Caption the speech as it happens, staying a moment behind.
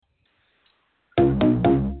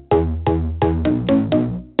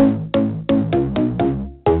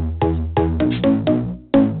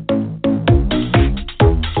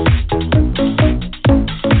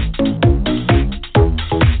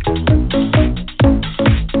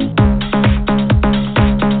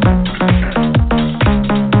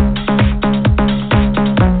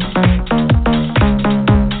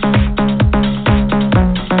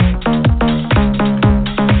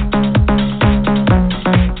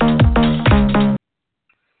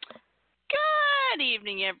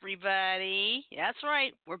That's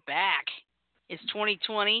right. We're back. It's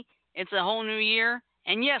 2020. It's a whole new year.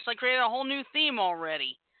 And yes, I created a whole new theme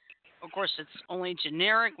already. Of course, it's only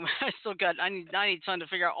generic. I need time to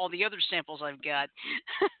figure out all the other samples I've got.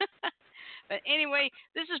 But anyway,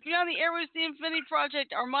 this is Beyond the Airwaves, the Infinity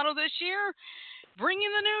Project. Our motto this year, bring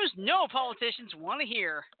in the news no politicians want to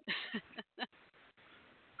hear.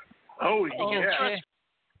 Oh, yeah.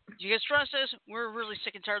 You guys trust us? We're really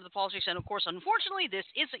sick and tired of the politics. And, of course, unfortunately, this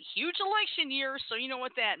is a huge election year, so you know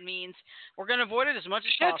what that means. We're going to avoid it as much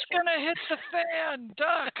as possible. It's going to hit the fan,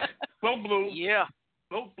 duck. Vote blue. Yeah.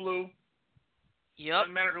 Vote blue. Yep.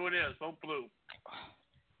 Doesn't matter who it is. Vote blue.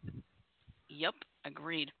 Yep.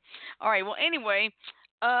 Agreed. All right. Well, anyway,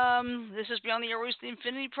 this is Beyond the Airwaves, the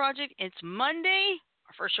Infinity Project. It's Monday,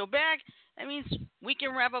 our first show back. That means we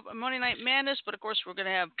can wrap up Monday Night Madness, but, of course, we're going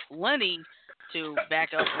to have plenty to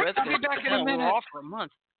back up with. I'll be back in a minute. We're off for a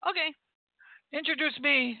month. Okay. Introduce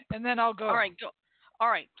me, and then I'll go. All right, go. All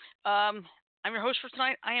right. I'm your host for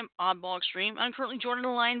tonight. I am Oddball Extreme. I'm currently joined on the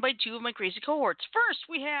line by two of my crazy cohorts. First,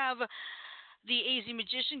 we have the AZ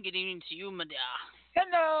Magician. Good evening to you, Madea.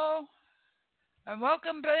 Hello. And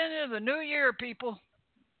welcome into the new year, people.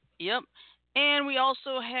 Yep. And we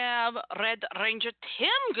also have Red Ranger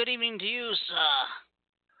Tim. Good evening to you,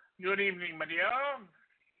 sir. Good evening, Madea.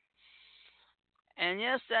 And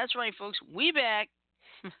yes, that's right, folks. We back.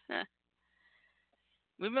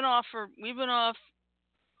 We've been off, for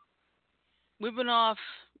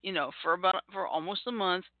almost a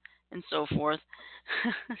month and so forth.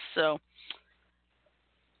 So,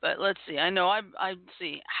 but let's see. I know I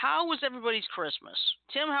see. How was everybody's Christmas?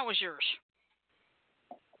 Tim, how was yours?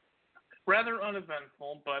 Rather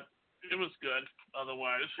uneventful, but it was good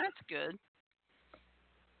otherwise. That's good.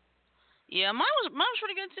 Yeah, mine was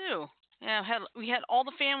pretty good too. Yeah, we had all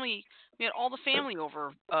the family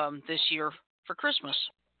over this year for Christmas.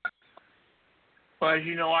 Well, as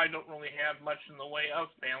you know, I don't really have much in the way of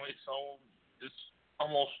family, so it's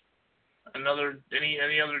almost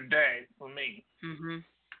any other day for me. Mhm.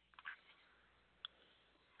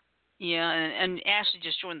 Yeah, and Ashley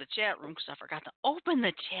just joined the chat room because I forgot to open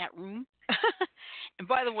the chat room. And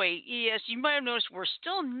by the way, yes, you might have noticed we're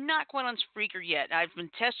still not quite on Spreaker yet. I've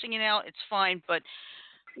been testing it out; it's fine, but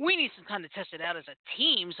we need some time to test it out as a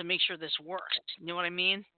team to make sure this works. You know what I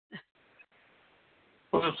mean?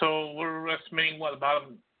 Well, so we're estimating,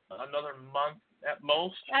 about another month at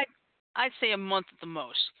most? I'd say a month at the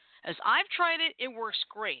most. As I've tried it, it works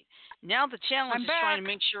great. Now the challenge is trying to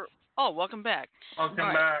make sure... Oh, welcome back. Welcome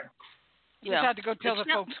back. Yeah. Just had to go tell the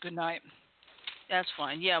folks good night. That's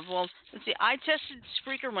fine. Yeah, well, let's see. I tested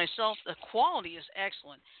Spreaker myself. The quality is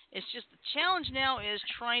excellent. It's just the challenge now is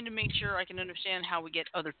trying to make sure I can understand how we get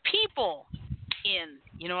other people in.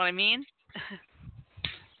 You know what I mean?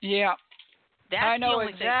 Yeah. I know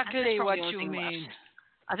exactly what you mean. Left.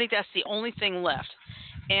 I think that's the only thing left.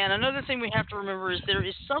 And another thing we have to remember is there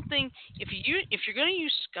is something, if you're going to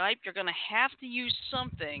use Skype, you're going to have to use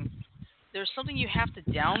something. There's something you have to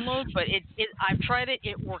download, but I've tried it.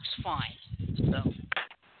 It works fine. So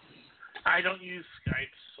I don't use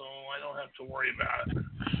Skype, so I don't have to worry about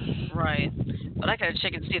it. Right. But I got to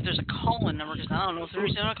check and see if there's a call-in number because I don't know if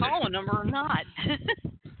there's a call-in number or not.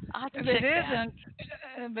 If it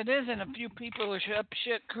isn't, a few people are up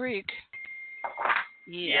shit creek.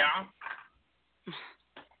 Yeah.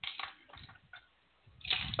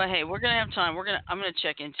 But hey, we're gonna have time. I'm gonna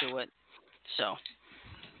check into it. So,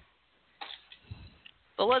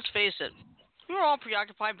 but let's face it, we're all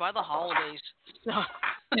preoccupied by the holidays. So.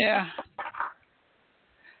 Yeah.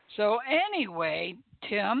 So anyway,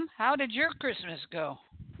 Tim, how did your Christmas go?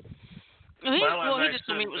 He just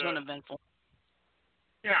told me it was uneventful.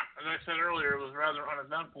 Yeah, as I said earlier, it was rather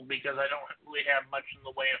uneventful because I don't really have much in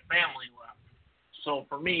the way of family left. So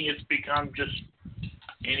for me, it's become just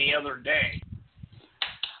any other day.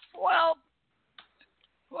 Well,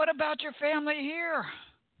 what about your family here?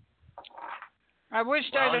 I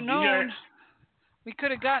wished I'd have known. We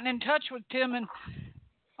could have gotten in touch with Tim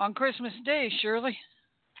on Christmas Day, surely.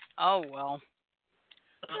 Oh, well.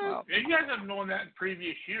 You guys have known that in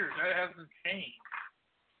previous years. That hasn't changed.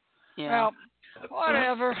 Yeah. Well,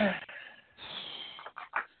 whatever.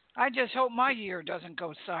 I just hope my year doesn't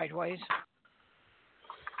go sideways.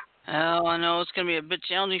 Oh, I know it's going to be a bit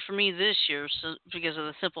challenging for me this year because of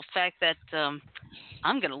the simple fact that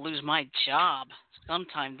I'm going to lose my job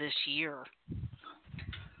sometime this year.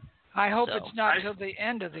 I hope it's not till the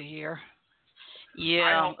end of the year. Yeah,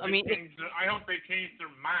 I hope they change their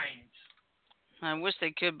minds. I wish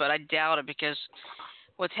they could, but I doubt it because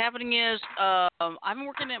what's happening is I've been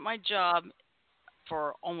working at my job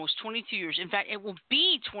for almost 22 years. In fact, it will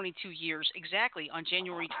be 22 years exactly on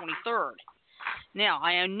January 23rd. Now,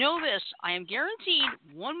 I know this. I am guaranteed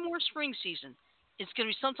one more spring season. It's going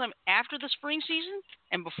to be sometime after the spring season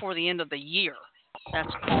and before the end of the year.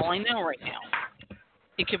 That's all I know right now.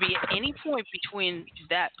 It could be at any point between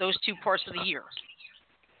those two parts of the year.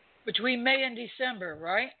 Between May and December,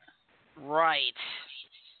 right? Right.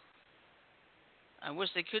 I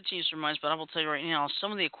wish they could change their minds, but I will tell you right now,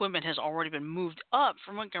 some of the equipment has already been moved up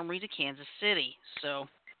from Montgomery to Kansas City. So,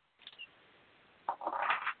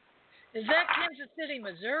 is that Kansas City,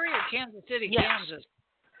 Missouri, or Kansas City, yes. Kansas?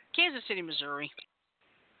 Kansas City, Missouri.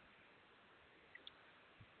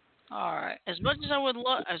 All right. As much as I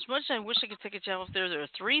wish I could take a job up there, there are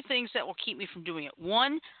three things that will keep me from doing it.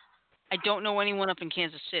 One, I don't know anyone up in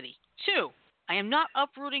Kansas City. Two, I am not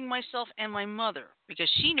uprooting myself and my mother because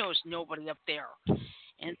she knows nobody up there.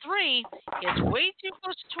 And three, it's way too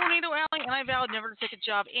close to Tornado Alley, and I vowed never to take a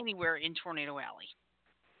job anywhere in Tornado Alley.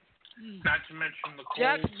 Not to mention the cold,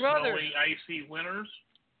 Jack's brother. snowy, icy winters.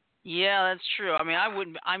 Yeah, that's true. I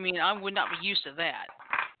would not be used to that.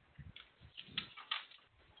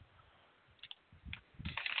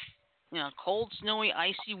 You know, cold, snowy,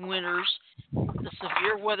 icy winters, the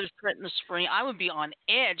severe weather threat in the spring. I would be on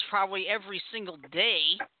edge probably every single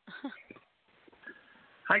day.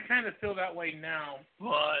 I kind of feel that way now,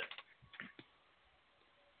 but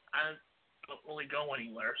I don't really go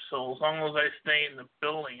anywhere. So as long as I stay in the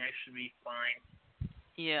building, I should be fine.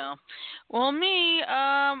 Yeah. Well, me,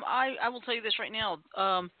 I will tell you this right now.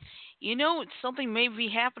 You know, something may be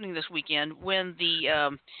happening this weekend when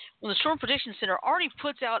the Storm Prediction Center already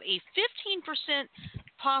puts out a 15%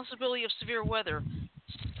 possibility of severe weather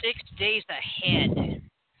 6 days ahead.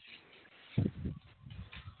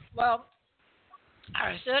 Well,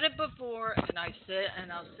 I said it before, and I'll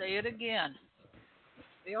say it again.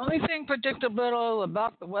 The only thing predictable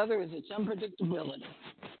about the weather is its unpredictability.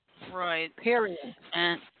 Right. Period.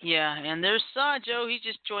 And there's Sajo. He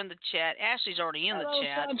just joined the chat. Ashley's already in Hello, the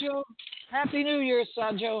chat. Sajo. Happy New Year,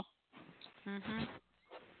 Sajo. Mhm.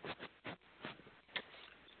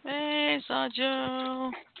 Hey,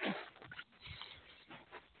 Sajo.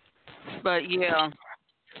 But yeah.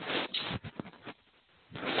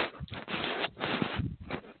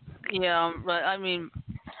 Yeah, but I mean,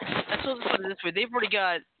 that's what put it this way. They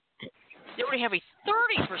already have a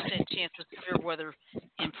 30% chance of severe weather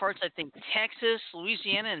in parts, I think, Texas,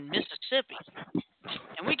 Louisiana, and Mississippi.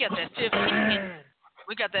 And we got that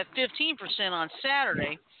 15% on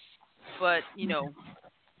Saturday. But, you know,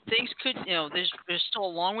 things could, you know, there's still a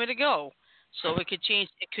long way to go. So it could change.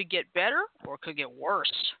 It could get better or it could get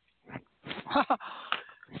worse.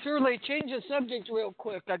 Surely, change the subject real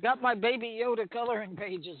quick. I got my Baby Yoda coloring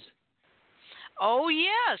pages. Oh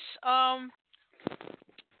yes.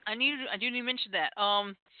 I do need to mention that.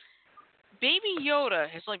 Baby Yoda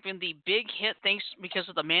has been the big hit thanks because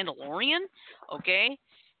of the Mandalorian. Okay.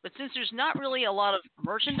 But since there's not really a lot of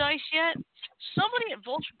merchandise yet, somebody at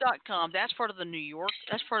Vulture.com, that's part of the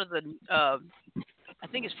I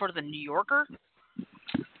think it's part of the New Yorker.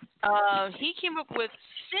 He came up with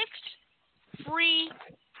 6 free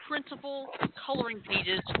printable coloring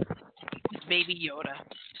pages with Baby Yoda.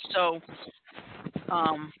 So,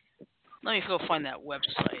 let me go find that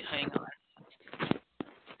website. Hang on.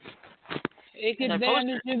 Take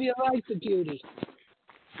advantage of your life, beauty.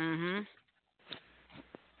 Mhm.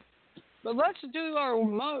 But let's do our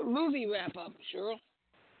movie wrap up, Cheryl.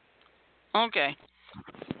 Okay.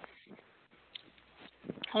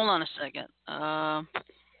 Hold on a second. I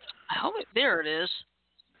hope there it is.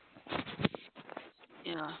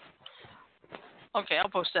 Yeah. Okay, I'll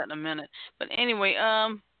post that in a minute. But anyway,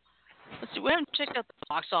 let's see. We haven't checked out the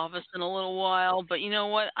box office in a little while, but you know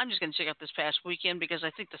what? I'm just gonna check out this past weekend because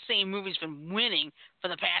I think the same movie's been winning for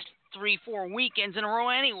the past 3-4 weekends in a row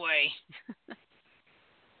anyway.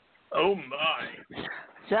 Oh my! Is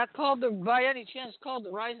that by any chance called The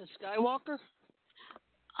Rise of Skywalker?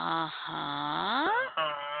 Uh-huh.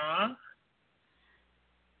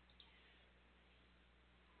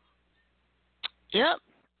 Yep.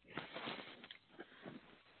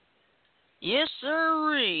 Yes,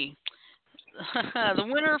 sirree. The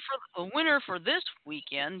winner for this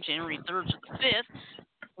weekend, January 3rd to the 5th,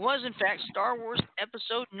 was in fact Star Wars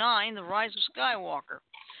Episode 9: The Rise of Skywalker.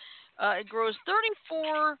 It grossed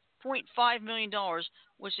 $34.5 million,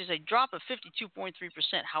 which is a drop of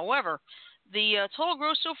 52.3%. However, the total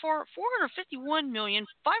gross so far,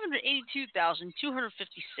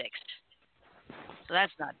 $451,582,256. So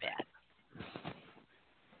that's not bad.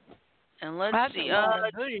 And let's see.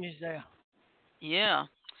 There. Yeah.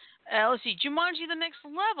 Let's see. Jumanji: The Next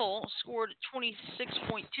Level scored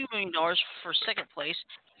 $26.2 million for second place.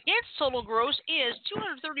 Its total gross is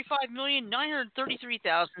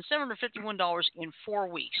 $235,933,751 in 4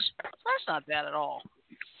 weeks. That's not bad at all.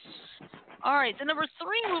 All right, the number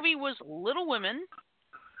 3 movie was Little Women,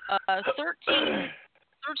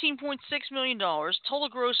 $13.6 million. Total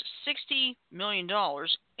gross $60 million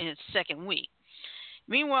in its second week.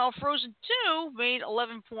 Meanwhile, Frozen 2 made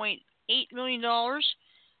 $11.8 million.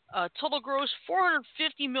 Total gross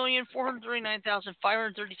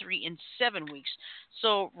 $450,439,533 in 7 weeks.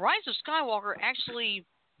 So Rise of Skywalker actually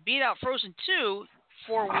beat out Frozen 2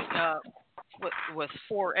 with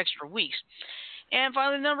 4 extra weeks. And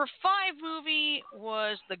finally, the number 5 movie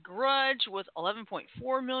was The Grudge with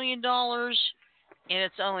 $11.4 million, and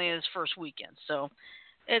it's only its first weekend. So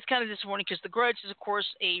it's kind of disappointing because The Grudge is, of course,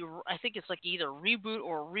 I think it's like either a reboot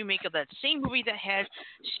or a remake of that same movie that had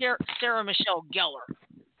Sarah Michelle Gellar.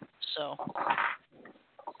 So,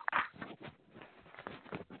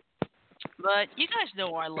 but you guys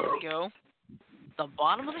know where I love to go. The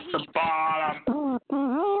bottom of the heap. The bottom.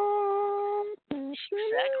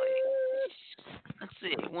 Exactly. Let's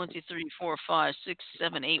see. 1, 2, 3, 4, 5, 6,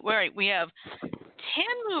 7, 8. All right, we have 10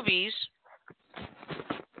 movies.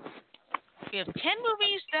 We have 10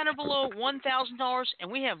 movies that are below $1,000,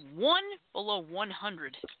 and we have 1 below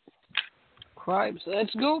 100. Cripes,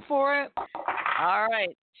 let's go for it. All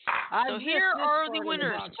right. So here are the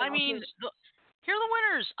winners. Here are the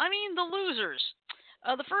winners. The losers.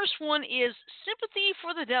 The first one is Sympathy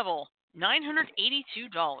for the Devil,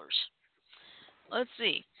 $982. Let's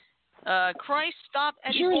see. Christ Stop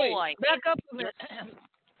at Ebola. Back up a minute.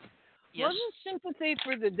 Yes. Wasn't Sympathy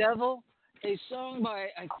for the Devil a song by,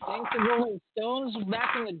 I think, the Rolling Stones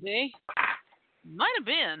back in the day? Might have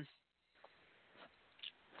been.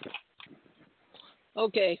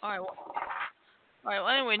 Okay. All right. Well,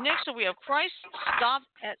 anyway, next up we have Christ Stop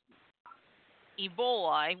at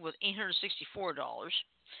Ebola with $864.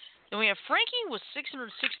 Then we have Frankie with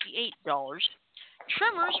 $668.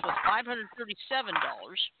 Tremors with $537.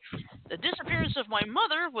 The Disappearance of My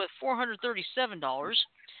Mother with $437.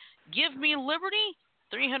 Give Me Liberty,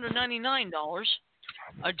 $399.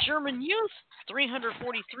 A German Youth,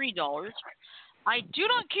 $343. I Do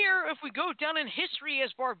Not Care If We Go Down in History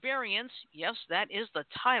as Barbarians. Yes, that is the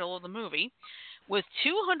title of the movie. With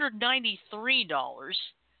 $293.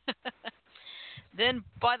 Then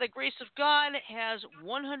By the Grace of God has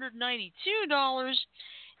 $192.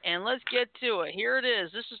 And let's get to it. Here it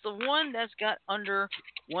is. This is the one that's got under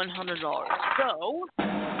 $100. So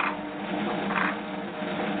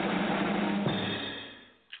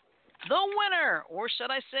the winner, or should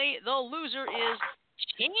I say the loser, is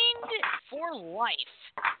Chained for Life.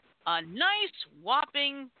 A nice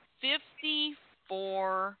whopping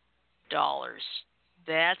 $54.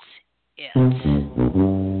 That's it.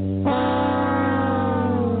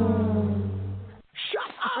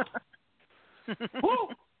 Shut up! Woo!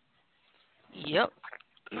 Yep.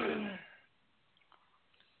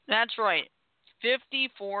 That's right.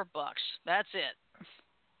 $54. That's it.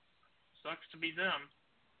 Sucks to be them.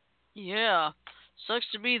 Yeah.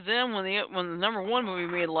 Sucks to be them when the number 1 movie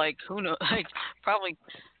made probably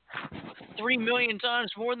 3 million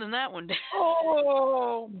times more than that one did.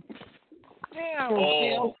 Oh, damn, Oh.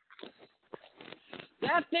 Tim.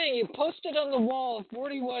 That thing you posted on the wall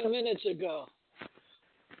 41 minutes ago.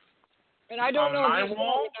 And I don't know if you know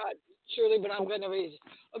or not, Shirley, but I'm going to read it.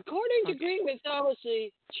 According to Greek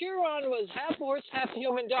mythology, Chiron was half horse, half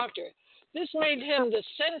human doctor. This made him the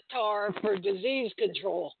centaur for disease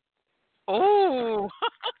control. Oh!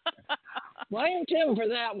 Blame Tim for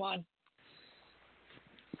that one.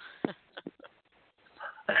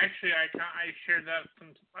 Actually, I shared that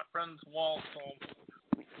from my friend's wall, so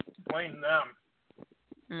blame them.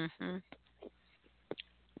 Mhm.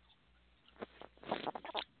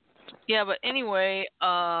 Yeah, but anyway,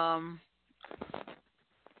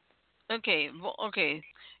 okay,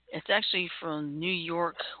 it's actually from New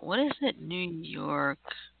York. What is it? New York.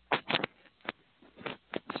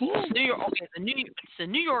 It's New York. Okay, it's the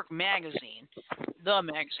New York Magazine, the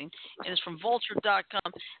magazine, and it's from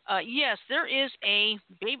Vulture.com. Yes, there's an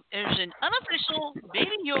unofficial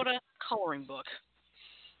Baby Yoda coloring book.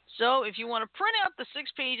 So if you want to print out the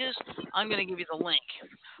 6 pages, I'm going to give you the link.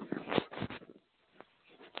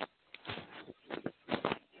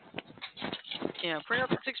 Yeah, print out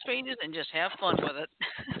the 6 pages and just have fun with it.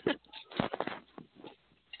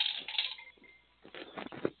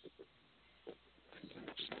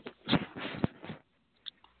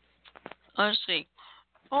 Let's see.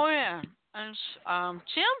 Oh, yeah. And,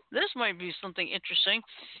 Tim, this might be something interesting.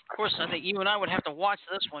 Of course, I think you and I would have to watch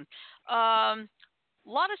this one.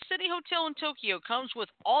 Lotte City Hotel in Tokyo comes with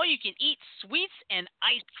all-you-can-eat sweets and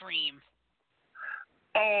ice cream.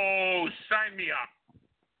 Oh, me up.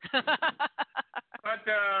 But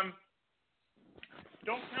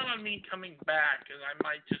don't count on me coming back, and I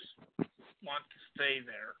might just want to stay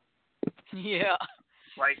there. Yeah.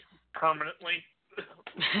 Like, permanently.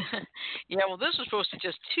 Yeah, well, this was posted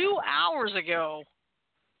just 2 hours ago.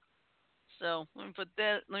 So let me put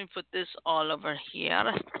this all over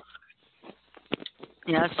here.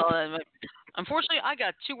 Yeah, I saw that. Unfortunately, I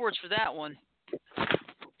got 2 words for that one.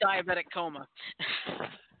 Diabetic coma.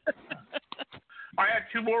 I had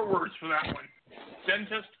 2 more words for that one.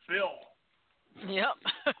 Dentist Phil. Yep.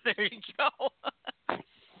 There you go.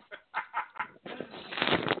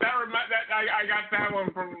 I got that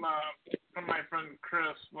one from my friend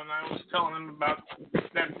Chris when I was telling him about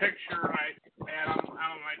that picture I had on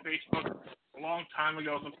my Facebook a long time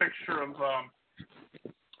ago. It was a picture of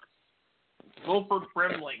Wilford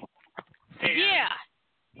Brimley. And yeah.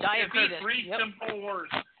 Diabetes. It said 3 simple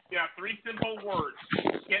words. Yeah, 3 simple words.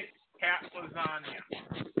 Get cat lasagna.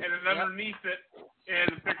 And then underneath it is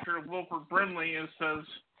a picture of Wilford Brimley. It says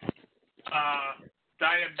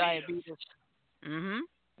diabetes. Mhm.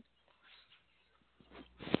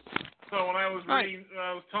 So when I was reading,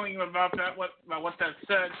 I was telling him about that, what that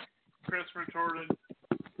said. Chris retorted,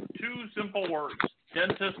 2 simple words: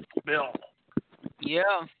 Dentist Bill.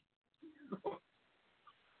 Yeah.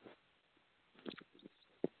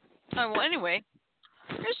 Well, anyway,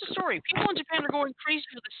 here's the story. People in Japan are going crazy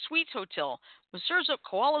for the Sweets Hotel, which serves up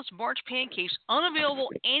koalas March pancakes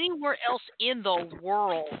unavailable anywhere else in the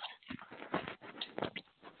world.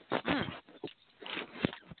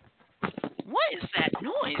 What is that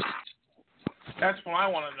noise? That's what I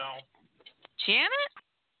want to know. Janet?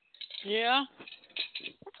 Yeah?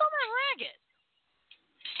 What's all that racket?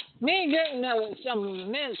 Me getting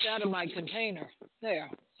some mints out of my container. There.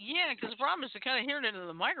 Yeah, because the problem is to kind of hear it into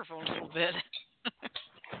the microphone a little bit.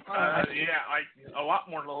 Yeah, a lot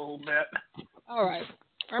more than a little bit. All right.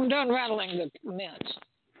 I'm done rattling the mints.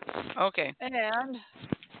 Okay. And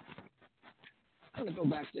I'm going to go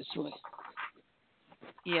back this way.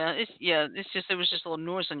 Yeah, it was just a little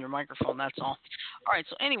noise on your microphone, that's all. All right,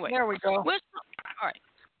 so anyway. There we go. All right.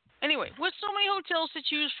 Anyway, with so many hotels to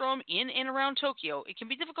choose from in and around Tokyo, it can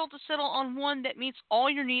be difficult to settle on one that meets all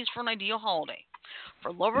your needs for an ideal holiday.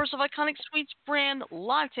 For lovers of iconic sweets brand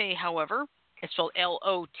Latte, however, it's spelled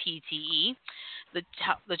Lotte, the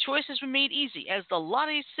choice has been made easy, as the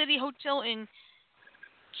Latte City Hotel in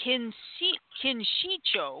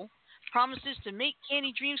Kinshicho promises to make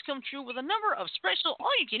candy dreams come true with a number of special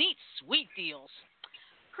all-you-can-eat sweet deals.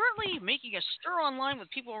 Currently making a stir online with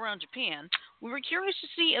people around Japan, we were curious to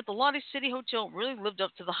see if the Lotte City Hotel really lived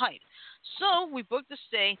up to the hype. So we booked a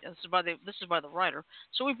stay. This is by the writer.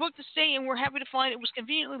 So we booked a stay, and we're happy to find it was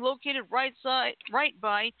conveniently located right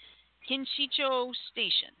by Kinshicho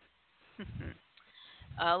Station.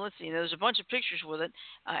 Let's see. There's a bunch of pictures with it.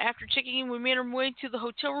 After checking in, we made our way to the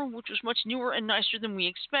hotel room, which was much newer and nicer than we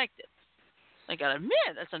expected. I gotta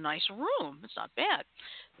admit, that's a nice room. It's not bad.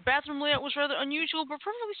 The bathroom layout was rather unusual, but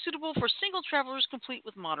perfectly suitable for single travelers, complete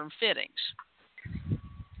with modern fittings.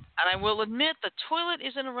 And I will admit, the toilet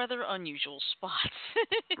is in a rather unusual spot.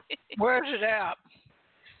 Where's it at?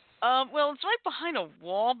 Well, it's right behind a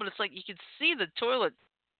wall, but it's like you can see the toilet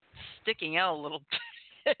sticking out a little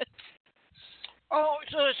bit. Oh,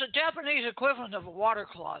 so it's a Japanese equivalent of a water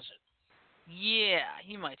closet. Yeah,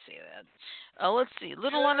 you might say that. Let's see.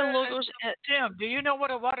 Little Lotte logos. Tim, do you know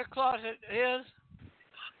what a water closet is?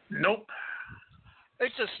 Nope.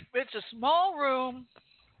 It's a small room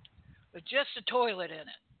with just a toilet in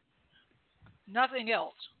it. Nothing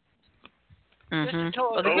else. Just a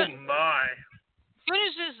toilet. Oh my. Good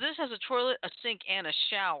news is this has a toilet, a sink, and a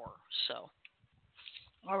shower. So.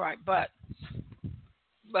 All right, but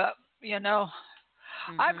you know,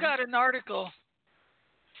 I've got an article.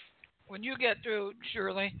 When you get through,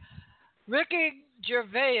 Shirley, Ricky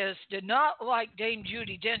Gervais did not like Dame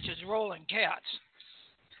Judi Dench's rolling cats.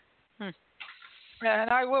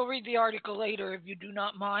 And I will read the article later if you do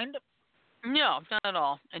not mind. No, not at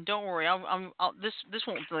all. And don't worry, this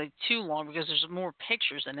won't be too long because there's more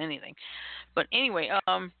pictures than anything. But anyway,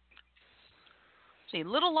 see,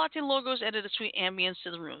 Little Lotte logos added a sweet ambience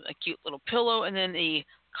to the room, a cute little pillow, and then a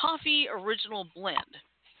coffee original blend.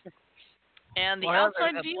 And the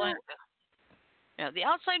outside view. Yeah, the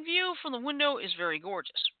outside view from the window is very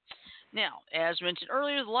gorgeous. Now, as mentioned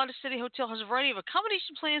earlier, the Lotte City Hotel has a variety of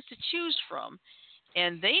accommodation plans to choose from,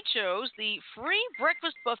 and they chose the free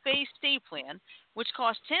breakfast buffet stay plan, which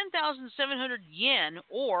costs 10,700 yen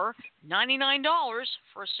or $99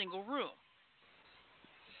 for a single room.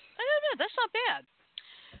 That's not bad.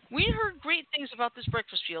 We heard great things about this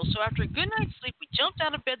breakfast meal, so after a good night's sleep, we jumped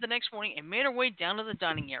out of bed the next morning and made our way down to the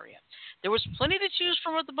dining area. There was plenty to choose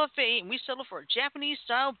from at the buffet, and we settled for a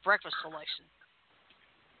Japanese-style breakfast selection.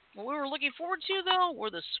 What we were looking forward to, though,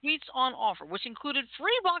 were the sweets on offer, which included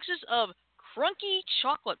free boxes of Crunky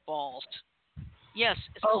chocolate balls. Yes,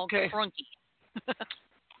 it's called Crunky.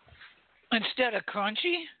 Instead of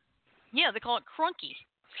crunchy? Yeah, they call it Crunky.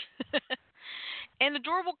 And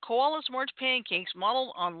adorable koala March pancakes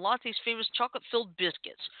modeled on Latte's famous chocolate-filled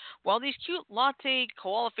biscuits. While these cute Latte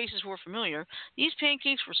koala faces were familiar, these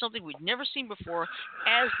pancakes were something we'd never seen before,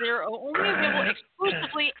 as they're only available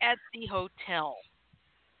exclusively at the hotel.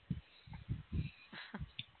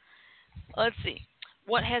 Let's see.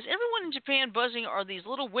 What has everyone in Japan buzzing are these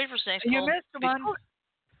little wafer snacks you called... missed one.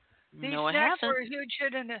 These no, I snacks haven't. were a huge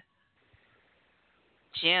hit in the...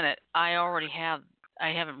 Janet, I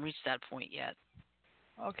haven't reached that point yet.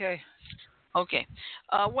 Okay.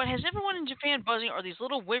 What has everyone in Japan buzzing are these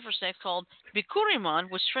little wafer snacks called Bikuriman,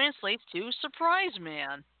 which translates to Surprise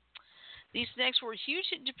Man. These snacks were a huge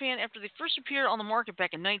hit in Japan after they first appeared on the market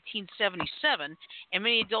back in 1977, and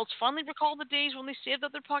many adults fondly recall the days when they saved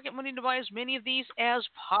up their pocket money to buy as many of these as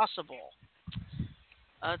possible.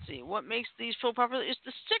 Let's see. What makes these so popular is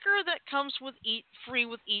the sticker that comes free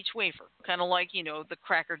with each wafer. Kind of like, the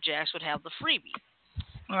Cracker Jacks would have the freebie.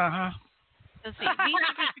 Uh-huh. Let's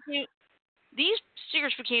see. These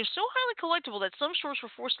stickers became so highly collectible that some stores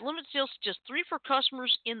were forced to limit sales to just 3 for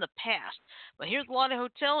customers in the past. But here at the Lotte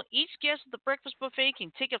Hotel, each guest at the breakfast buffet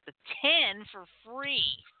can take up to 10 for free.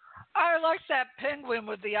 I like that penguin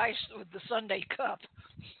with the sundae cup.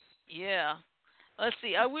 Yeah. Let's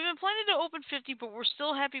see. We've been planning to open 50, but we're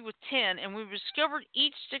still happy with 10, and we've discovered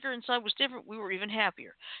each sticker inside was different. We were even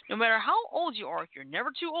happier. No matter how old you are, you're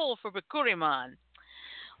never too old for Bikuriman.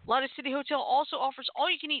 Lotte City Hotel also offers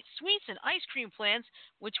all-you-can-eat sweets and ice cream plans,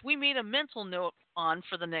 which we made a mental note on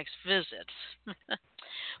for the next visit.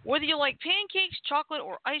 Whether you like pancakes, chocolate,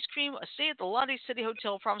 or ice cream, a stay at the Lotte City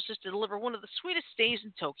Hotel promises to deliver one of the sweetest stays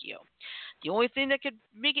in Tokyo. The only thing that could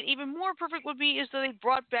make it even more perfect would be is that they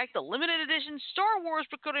brought back the limited edition Star Wars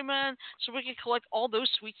Bikuriman so we could collect all those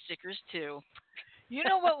sweet stickers too. You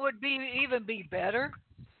know what would even be better?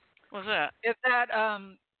 What's that? If that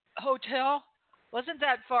hotel wasn't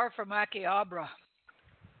that far from Akihabara.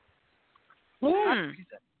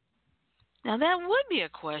 Now that would be a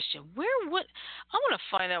question. I want to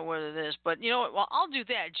find out where it is, but you know what? Well, I'll do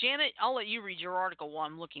that. Janet, I'll let you read your article while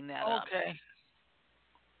I'm looking that up. Okay.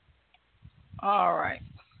 All right.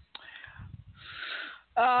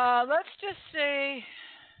 Let's just say,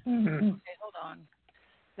 okay, hold on.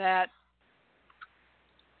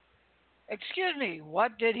 Excuse me,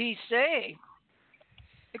 what did he say?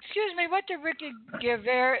 Excuse me, what did Ricky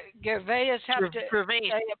Gervais have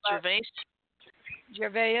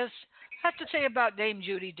to say about Dame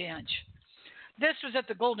Judi Dench? This was at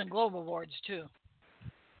the Golden Globe Awards too.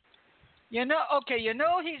 He's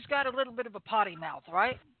got a little bit of a potty mouth,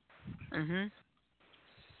 right? Mhm.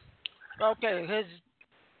 Okay, his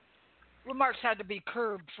remarks had to be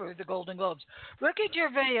curbed for the Golden Globes. Ricky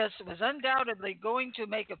Gervais was undoubtedly going to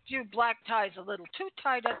make a few black ties a little too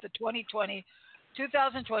tight at the 2020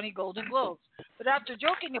 Golden Globes. But after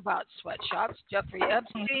joking about sweatshops, Jeffrey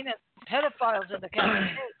Epstein, and pedophiles in the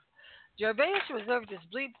cabinet, Gervais reserved his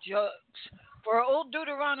bleep jokes for old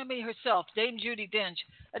Deuteronomy herself, Dame Judi Dench,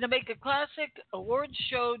 and to make a classic awards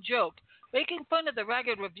show joke, making fun of the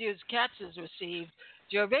ragged reviews Cats has received.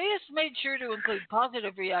 Gervais made sure to include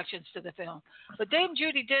positive reactions to the film. But Dame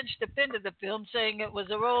Judi Dench defended the film, saying it was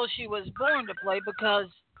a role she was born to play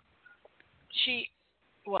because she...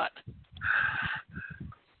 What?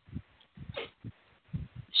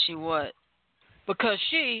 She what? Because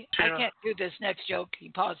she, I can't do this next joke, he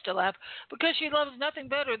paused to laugh, because she loves nothing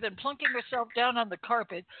better than plunking herself down on the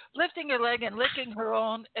carpet, lifting her leg and licking her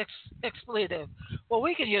own expletive. Well,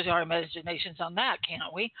 we can use our imaginations on that,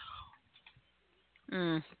 can't we?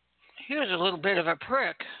 Here's a little bit of a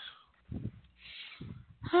prick.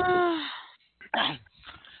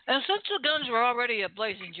 And since the guns were already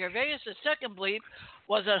ablazing, Gervais' second bleep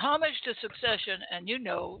was a homage to Succession, and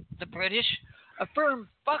the British, a firm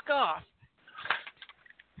fuck off.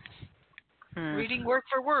 Reading word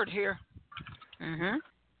for word here.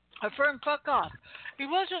 A firm fuck off. He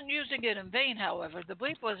wasn't using it in vain, however. The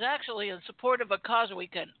bleep was actually in support of a cause we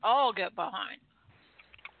can all get behind.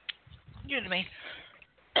 Excuse me.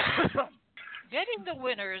 Getting the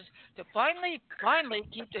winners to finally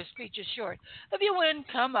keep their speeches short. If you win,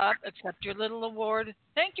 come up, accept your little award,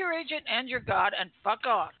 thank your agent and your God, and fuck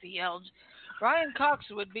off, he yelled. Brian Cox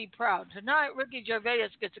would be proud. Tonight, Ricky Gervais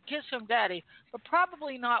gets a kiss from Daddy, but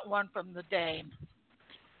probably not one from the Dame.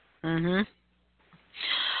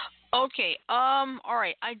 Okay. All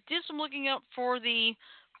right. I did some looking up for the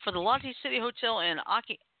for the Lotte City Hotel in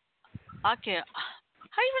Aki. How do you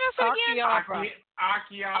pronounce that again?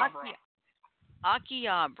 Akihabara.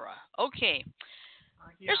 Akihabara. Okay.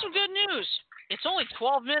 Here's some Akihabara. good news. It's only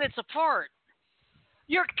 12 minutes apart.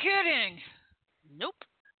 You're kidding. Nope.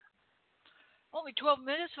 Only 12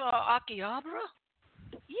 minutes for Akihabara?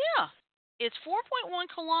 Yeah. It's 4.1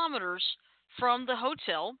 kilometers from the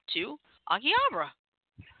hotel to Akihabara.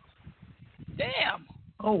 Damn.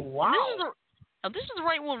 Oh, wow. This is the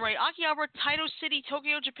right one, right? Akihabara, Taito City,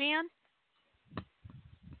 Tokyo, Japan.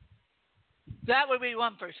 That would be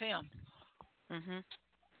one for Tim. Mm-hmm.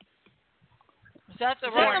 Is that the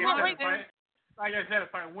Is right that one? right there? Like I said,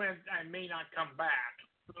 if I win, I may not come back.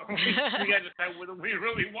 So we got to decide whether we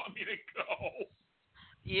really want me to go.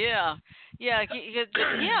 Yeah. Yeah.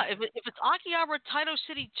 Yeah. If it's Akihabara, Taito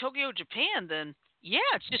City, Tokyo, Japan, then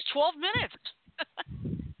yeah, it's just 12 minutes.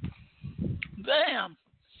 Damn.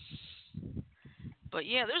 But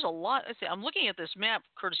yeah, there's a lot. I'm looking at this map,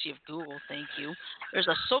 courtesy of Google. Thank you. There's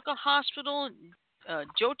a Soka Hospital,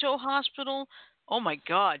 Johto Hospital. Oh my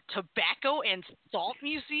God, Tobacco and Salt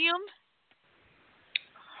Museum.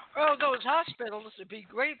 Oh, those hospitals would be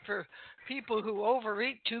great for people who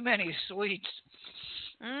overeat too many sweets.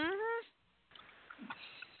 Mhm.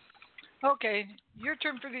 Okay, your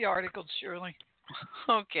turn for the articles, Shirley.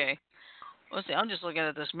 Okay. Let's see. I'm just looking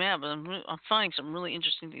at this map, and I'm finding some really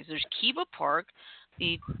interesting things. There's Kiba Park,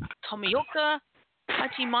 the Tomioka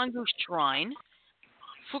Hachimangu Shrine,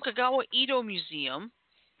 Fukagawa Edo Museum.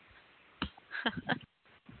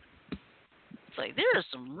 It's like there are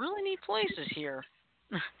some really neat places here.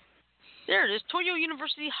 There it is, Toyo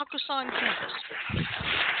University Hakusan campus.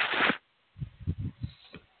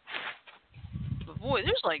 But boy,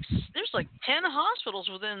 there's like 10 hospitals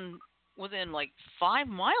within like 5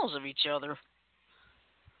 miles of each other.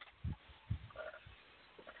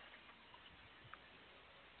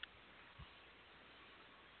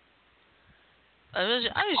 I was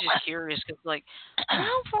just curious because like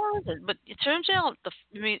how far is it? But it turns out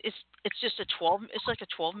it's just a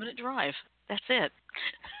 12-minute drive. That's it.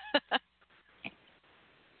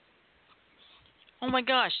 Oh my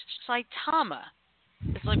gosh, Saitama.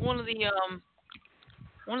 It's like one of the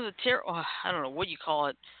I don't know what you call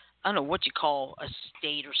it. I don't know what you call a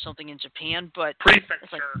state or something in Japan, but Prefecture.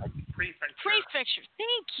 it's like prefecture.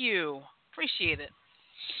 Thank you. Appreciate it.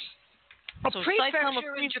 A So prefecture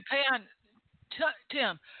Saitama in Japan,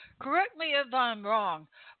 Tim, correct me if I'm wrong,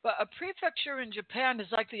 but a prefecture in Japan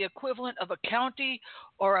is like the equivalent of a county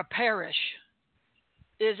or a parish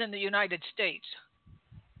is in the United States.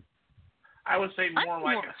 I would say more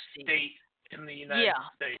like a state in the United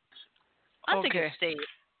States. I think it's state.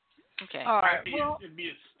 Okay. All right. It'd be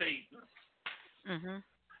a state. Mhm.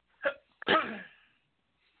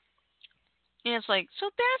 Yeah, it's like, so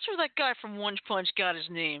that's where that guy from One Punch got his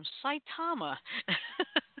name, Saitama.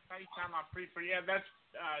 Saitama Prefecture. Yeah, that's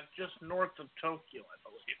just north of Tokyo, I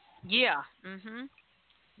believe. Yeah. Mhm.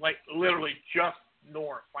 Like literally just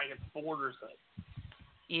north, like it borders it.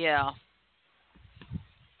 Yeah.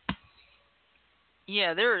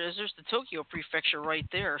 Yeah, there it is. There's the Tokyo Prefecture right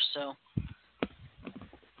there. So.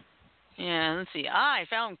 Yeah, let's see. I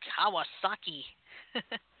found Kawasaki.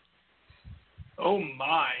 Oh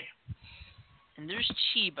my. And there's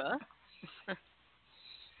Chiba.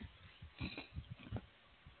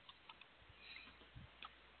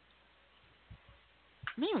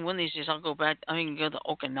 Maybe one of these days I'll go back. I can go to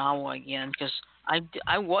Okinawa again because I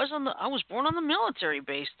was born on the military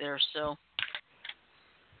base there. So.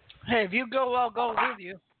 Hey, if you go, I'll go with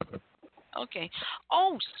you. Okay.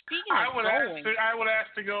 Oh, speaking of going, I would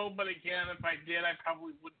ask to go, but again, if I did, I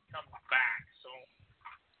probably wouldn't come back. So.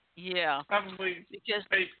 Yeah. Probably because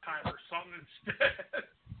FaceTime or something instead.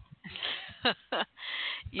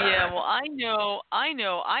 Yeah, well, I know.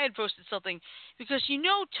 I had posted something because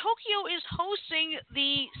Tokyo is hosting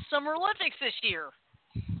the Summer Olympics this year.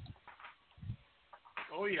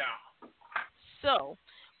 Oh yeah. So,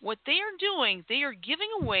 what they are doing, they are giving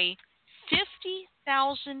away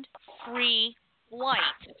 50,000 free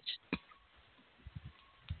flights.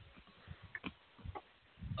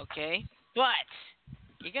 Okay, but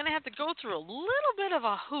you're gonna have to go through a little bit of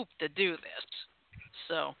a hoop to do this.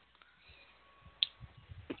 So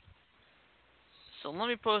let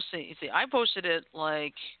me post it. You see, I posted it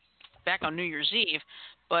like back on New Year's Eve,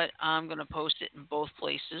 but I'm gonna post it in both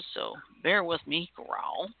places. So bear with me,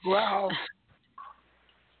 growl. Wow.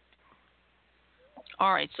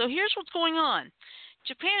 All right, so here's what's going on.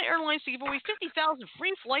 Japan Airlines to give away 50,000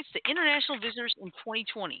 free flights to international visitors in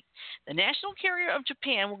 2020. The national carrier of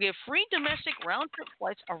Japan will give free domestic round-trip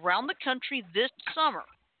flights around the country this summer.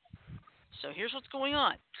 So here's what's going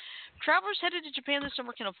on. Travelers headed to Japan this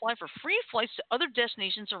summer can apply for free flights to other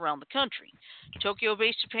destinations around the country.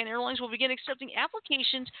 Tokyo-based Japan Airlines will begin accepting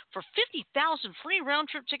applications for 50,000 free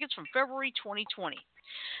round-trip tickets from February 2020.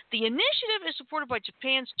 The initiative is supported by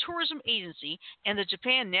Japan's tourism agency and the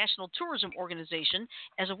Japan National Tourism Organization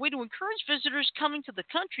as a way to encourage visitors coming to the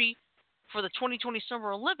country for the 2020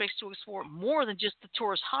 Summer Olympics to explore more than just the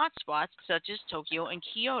tourist hotspots such as Tokyo and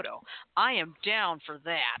Kyoto. I am down for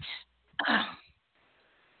that.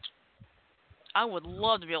 I would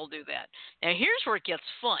love to be able to do that. Now, here's where it gets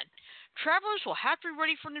fun. Travelers will have to be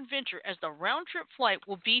ready for an adventure as the round-trip flight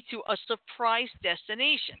will be to a surprise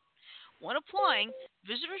destination. When applying,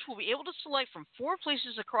 visitors will be able to select from 4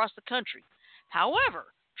 places across the country.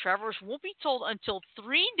 However, travelers won't be told until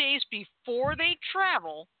 3 days before they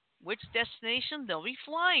travel which destination they'll be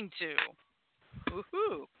flying to.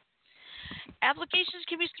 Woohoo! Applications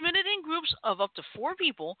can be submitted in groups of up to 4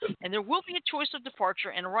 people, and there will be a choice of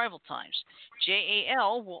departure and arrival times.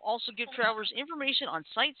 JAL will also give travelers information on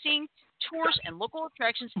sightseeing, tours, and local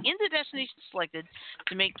attractions in the destination selected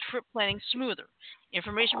to make trip planning smoother.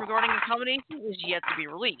 Information regarding accommodation is yet to be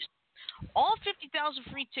released. All 50,000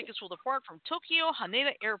 free tickets will depart from Tokyo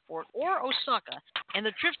Haneda Airport or Osaka, and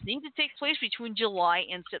the trips need to take place between July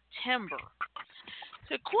and September.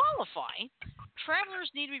 To qualify,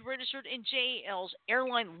 travelers need to be registered in JAL's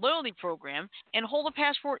airline loyalty program and hold a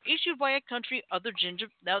passport issued by a country other than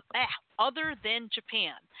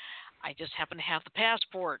Japan. I just happen to have the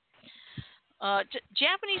passport.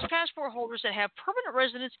 Japanese passport holders that have permanent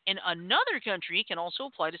residence in another country can also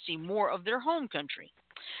apply to see more of their home country.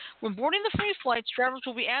 When boarding the free flights, travelers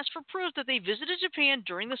will be asked for proof that they visited Japan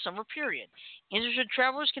during the summer period. Interested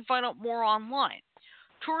travelers can find out more online.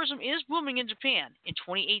 Tourism is booming in Japan. In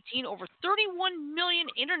 2018, over 31 million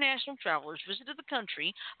international travelers visited the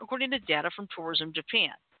country, according to data from Tourism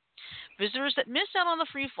Japan. Visitors that miss out on the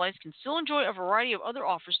free flights can still enjoy a variety of other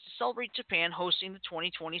offers to celebrate Japan hosting the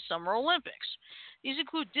 2020 Summer Olympics. These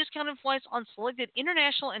include discounted flights on selected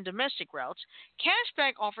international and domestic routes,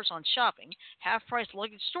 cashback offers on shopping, half-price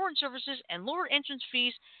luggage storage services, and lower entrance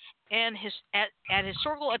fees and at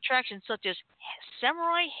historical attractions such as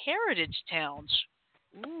samurai heritage towns.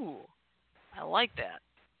 Ooh, I like that.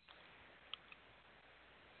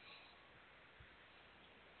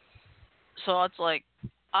 So it's like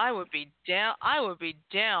I would be down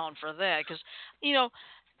for that because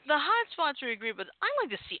the hot spots we agree, but I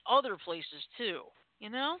like to see other places too.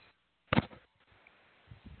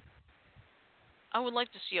 I would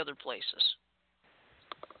like to see other places.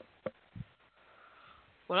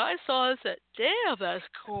 When I saw this, I said, "Damn, that's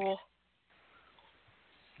cool."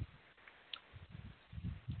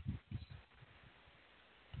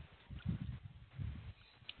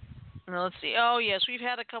 Now, let's see. Oh yes, we've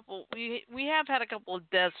had a couple. We have had a couple of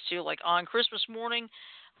deaths too. Like on Christmas morning,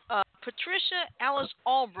 Patricia Alice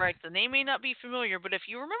Albrecht. The name may not be familiar, but if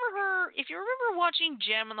you remember watching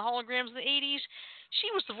Gem and the Holograms in the '80s,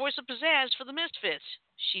 she was the voice of Pizzazz for the Misfits.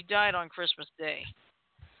 She died on Christmas Day.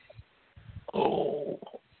 Oh.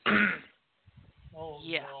 Oh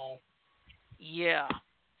yeah. No. Yeah.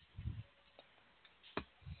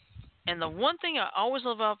 And the one thing I always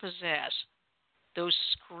love about Pizzazz, those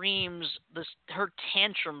screams, her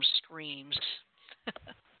tantrum screams.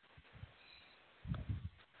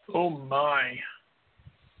 Oh my.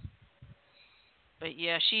 But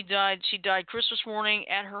yeah, she died Christmas morning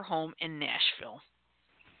at her home in Nashville.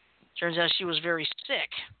 Turns out she was very sick.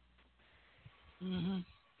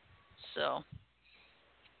 So.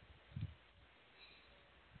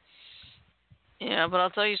 Yeah, but I'll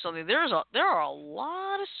tell you something. There are a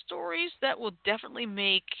lot of stories that will definitely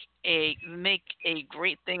make a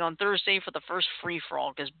great thing on Thursday for the first free for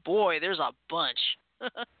all. Because boy, there's a bunch.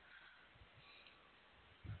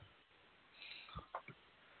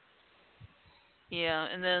 Yeah,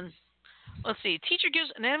 and then let's see. Teacher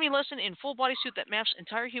gives anatomy lesson in full bodysuit that maps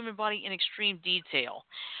entire human body in extreme detail.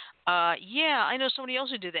 Yeah, I know somebody else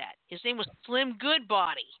who did that. His name was Slim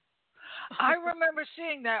Goodbody. I remember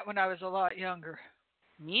seeing that when I was a lot younger.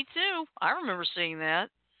 Me too. I remember seeing that.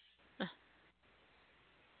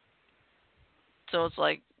 So it's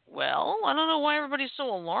like, well, I don't know why everybody's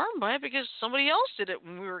so alarmed by it because somebody else did it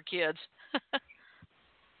when we were kids.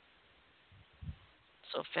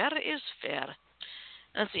 So fair is fair.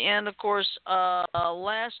 That's the end, of course.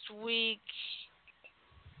 Last week,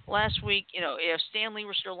 if Stan Lee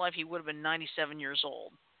were still alive, he would have been 97 years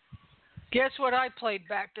old. Guess what I played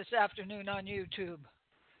back this afternoon on YouTube?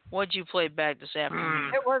 What'd you play back this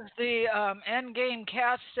afternoon? It was the Endgame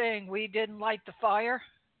cast saying we didn't light the fire.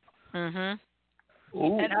 Mm-hmm.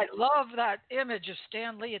 Ooh. And I love that image of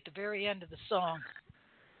Stan Lee at the very end of the song.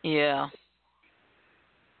 Yeah.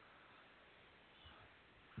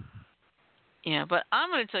 Yeah, but I'm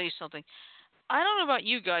going to tell you something. I don't know about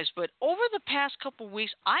you guys, but over the past couple of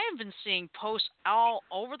weeks, I have been seeing posts all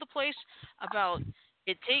over the place about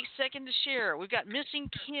it takes second to share. We've got missing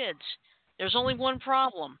kids. There's only one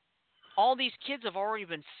problem. All these kids have already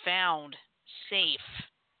been found safe.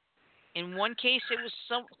 In one case, it was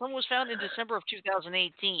someone was found in December of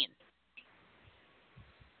 2018.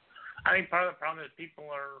 I think part of the problem is people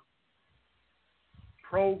are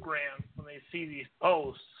programmed when they see these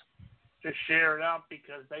posts to share it out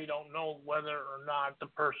because they don't know whether or not the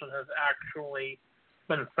person has actually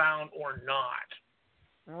been found or not.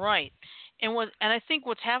 Right. And I think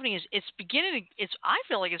what's happening is I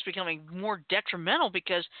feel like it's becoming more detrimental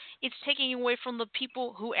because it's taking away from the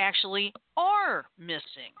people who actually are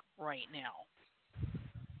missing right now.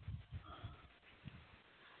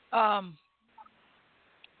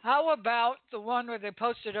 How about the one where they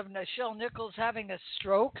posted of Nichelle Nichols having a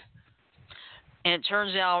stroke? And it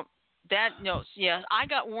turns out that I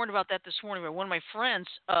got warned about that this morning by one of my friends.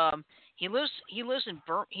 He lives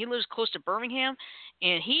close to Birmingham,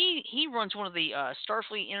 and he runs one of the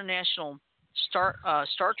Starfleet International Star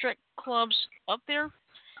Trek clubs up there.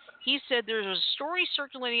 He said there's a story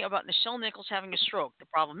circulating about Nichelle Nichols having a stroke. The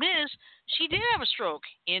problem is she did have a stroke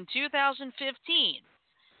in 2015.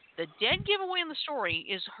 The dead giveaway in the story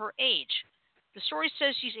is her age. The story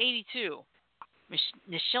says she's 82.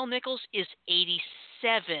 Nichelle Nichols is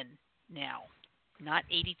 87 now, not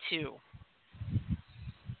 82.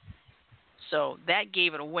 So that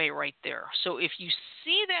gave it away right there. So if you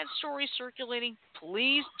see that story circulating,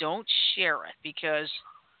 please don't share it because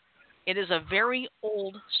it is a very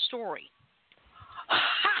old story.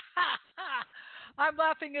 I'm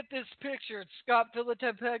laughing at this picture. Scott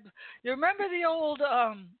Philitepeg. You remember the old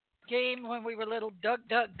game when we were little, Duck,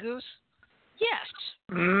 Duck, Goose? Yes.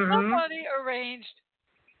 Mm-hmm. Somebody arranged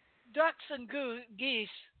ducks and geese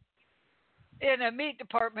in a meat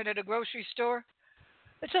department at a grocery store.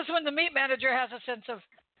 It's just when the meat manager has a sense of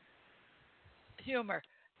humor.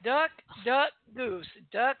 Duck, duck, goose.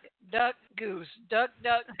 Duck, duck, goose. Duck,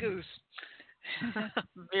 duck, goose.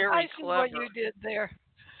 Very I see clever. what you did there.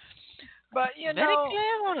 But, Very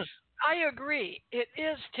clever. I agree. It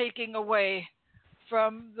is taking away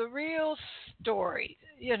from the real story,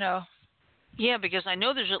 Yeah, because I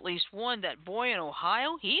know there's at least one, that boy in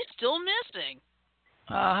Ohio, he's still missing.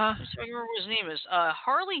 Uh-huh. Let's see if I can remember what his name is.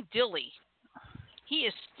 Harley Dilly. He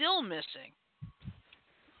is still missing.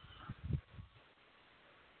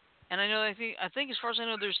 And I think as far as I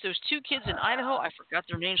know, there's those two kids in Idaho. I forgot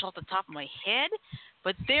their names off the top of my head,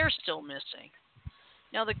 but they're still missing.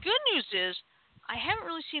 Now the good news is I haven't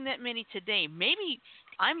really seen that many today. Maybe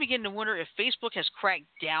I'm beginning to wonder if Facebook has cracked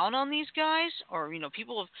down on these guys, or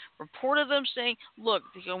people have reported them saying, "Look,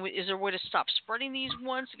 is there a way to stop spreading these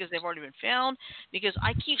ones because they've already been found?" Because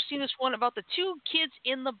I keep seeing this one about the two kids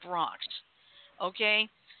in the Bronx. Okay.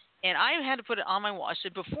 And I had to put it on my wall. I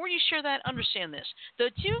said, before you share that, understand this.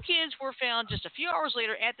 The two kids were found just a few hours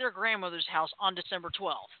later at their grandmother's house on December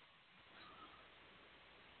 12th.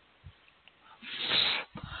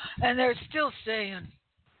 And they're still saying,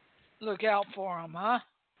 look out for them, huh?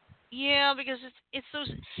 Yeah, because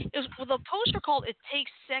the posts are called "It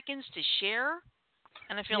Takes Seconds to Share,"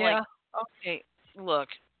 and I feel like, okay, look,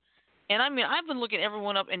 and I've been looking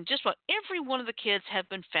everyone up, and just about every one of the kids have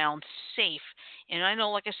been found safe. And I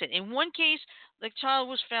know, like I said, in one case, the child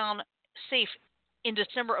was found safe in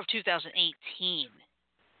December of 2018.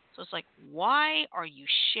 So it's like, why are you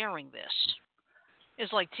sharing this?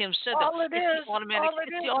 It's like Tim said, All though. it is, It's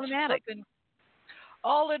the automatic.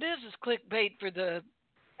 All it is clickbait for the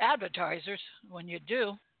advertisers when you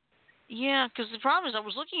do. Yeah, because the problem is I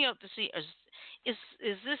was looking up to see is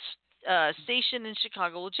this station in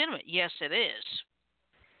Chicago legitimate? Yes, it is.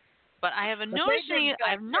 But I haven't noticing it. I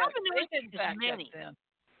have not been noticing as many.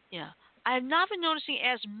 Yeah, I have not been noticing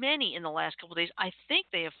as many in the last couple of days. I think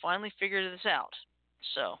they have finally figured this out.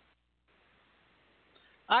 So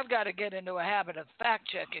I've got to get into a habit of fact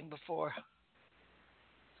checking before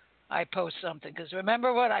I post something. Because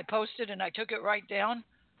remember what I posted and I took it right down?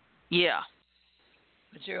 Yeah.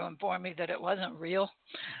 But you informed me that it wasn't real.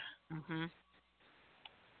 Mhm.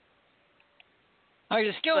 Are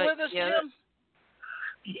you still with us, Jim?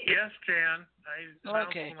 Yes, Jan. I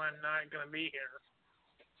okay. I'm not going to be here.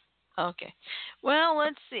 Okay. Well,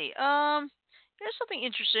 let's see. There's something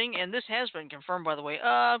interesting, and this has been confirmed, by the way.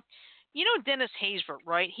 Dennis Haysbert,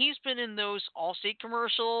 right? He's been in those Allstate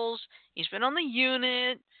commercials. He's been on the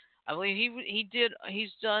unit. I believe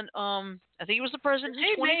he's done. I think he was the president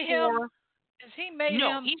in 24. Is he Mayhem?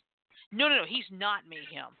 No. He's not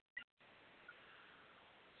Mayhem.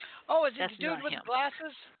 Oh, is it the dude with the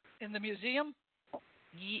glasses in the museum?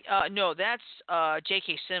 No, that's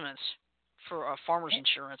J.K. Simmons for Farmers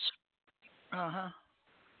Insurance. Uh-huh.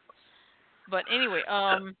 But anyway,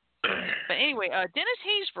 Dennis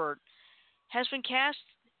Haysbert has been cast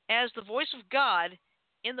as the voice of God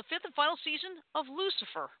in the fifth and final season of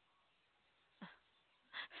Lucifer.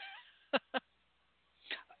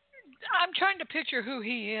 I'm trying to picture who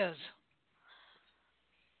he is.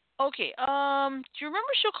 Okay, do you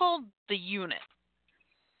remember a show called The Unit?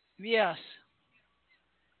 Yes.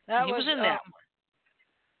 That He was was in that.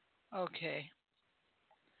 okay.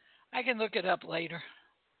 I can look it up later.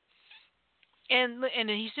 And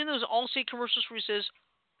he's in those Allstate commercials where he says,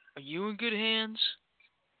 "Are you in good hands?"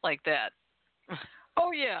 Like that.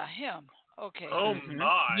 Oh yeah, him. Okay. Oh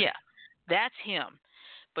my. Yeah, that's him.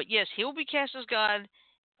 But yes, he will be cast as God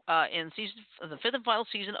in the fifth and final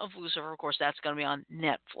season of Lucifer. Of course, that's going to be on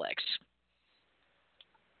Netflix.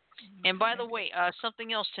 And by the way,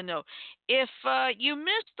 something else to note: if you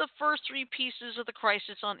missed the first three pieces of the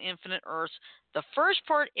Crisis on Infinite Earths, the first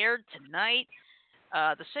part aired tonight.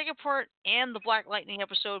 The second part and the Black Lightning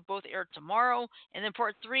episode both air tomorrow, and then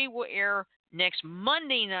part 3 will air next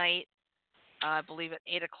Monday night, I believe at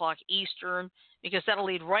 8 o'clock Eastern, because that'll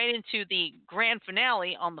lead right into the grand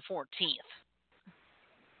finale on the 14th.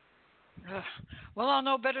 Well, I'll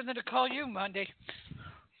know better than to call you Monday.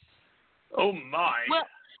 Oh my. Well,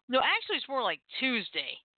 no, actually it's more like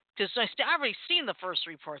Tuesday, because I've already seen the first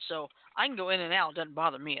 3 parts, so I can go in and out. It doesn't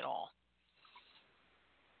bother me at all.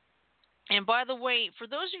 And by the way, for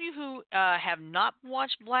those of you who have not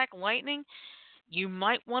watched Black Lightning, you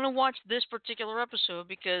might want to watch this particular episode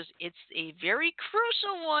because it's a very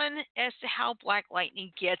crucial one as to how Black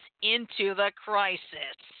Lightning gets into the crisis.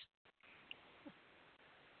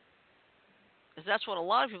 Because that's what a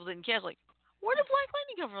lot of people didn't catch. Like, where did Black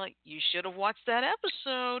Lightning come from? Like, you should have watched that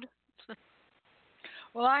episode.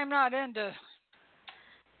 Well, I'm not into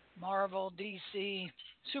Marvel, DC,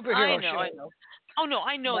 superhero I shows. know. Oh no,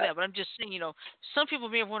 I know But that, but I'm just saying, some people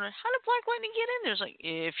may have wondered, how did Black Lightning get in there? It's like,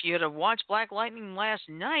 if you had watched Black Lightning last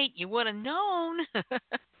night, you would have known.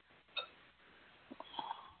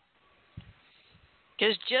 Because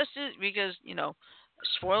it's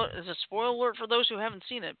a spoiler alert for those who haven't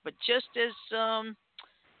seen it, but just as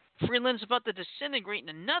Freeland's about to disintegrate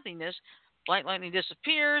into nothingness, Black Lightning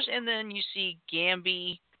disappears, and then you see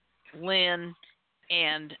Gamby, Lynn,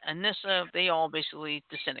 and Anissa, they all basically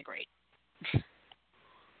disintegrate.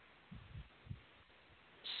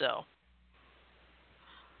 So.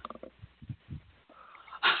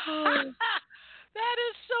 that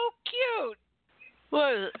is so cute.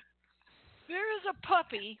 What is it? There is a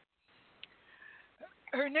puppy.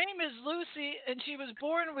 Her name is Lucy, and she was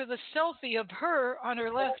born with a selfie of her on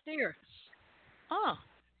her left ear. Oh.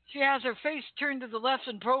 She has her face turned to the left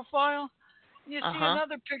in profile. You see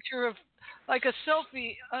another picture of like a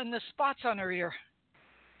selfie on the spots on her ear.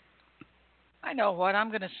 I know what. I'm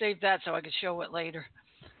going to save that so I can show it later.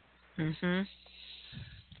 Mhm.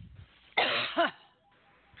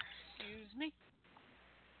 Excuse me.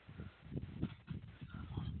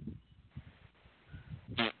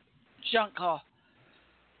 Junk call.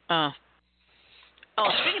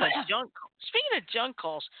 Speaking of junk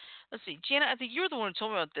calls, let's see, Jana. I think you're the one who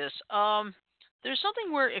told me about this. There's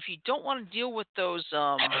something where if you don't want to deal with those,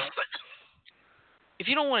 if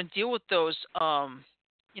you don't want to deal with those,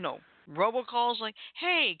 robocalls like,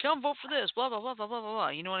 "Hey, come vote for this," blah blah blah blah blah blah blah.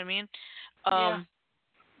 You know what I mean? Yeah.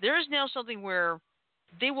 There is now something where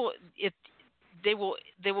they will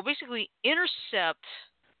basically intercept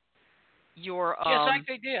your Just like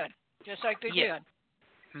they did. Just like they did.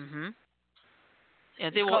 Mhm. Yeah,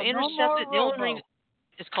 It's they will called No intercept More it. The only Robo. thing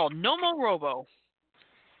it's called No More Robo.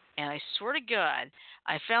 And I swear to God,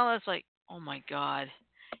 I found that's like, oh my God,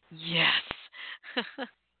 yes.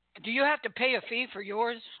 Do you have to pay a fee for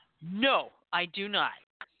yours? No, I do not.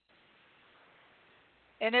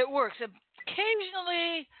 And it works.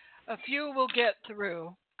 Occasionally, a few will get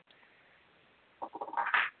through.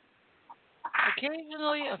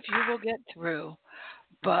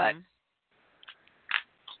 But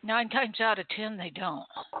 9 times out of 10, they don't.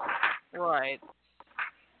 Right.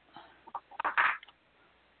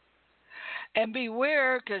 And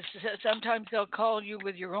beware, because sometimes they'll call you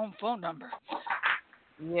with your own phone number.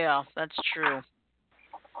 Yeah, that's true.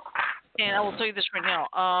 And I will tell you this right now.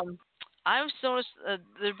 I've noticed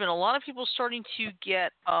there've been a lot of people starting to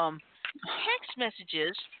get text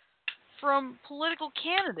messages from political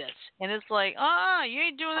candidates, and it's like, you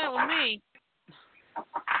ain't doing that with me.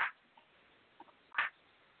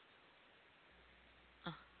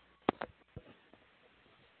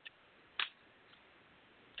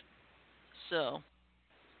 So,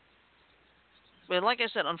 But like I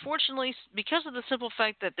said, unfortunately, because of the simple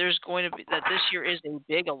fact that this year is a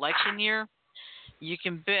big election year, you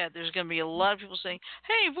can bet there's going to be a lot of people saying,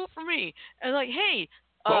 "Hey, vote for me," and like, "Hey,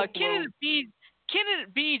 Vote blue. candidate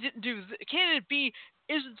B didn't do, candidate B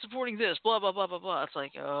isn't supporting this." Blah blah blah blah blah. It's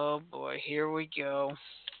like, oh boy, here we go.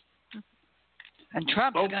 And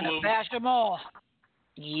Trump's Vote going to blue. bash them all.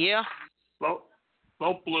 Yeah. Vote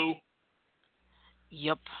blue.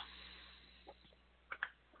 Yep.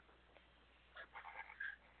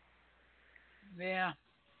 Yeah.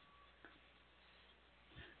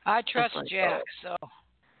 I trust like, Jack, so.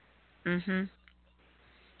 Mhm.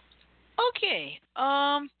 Okay.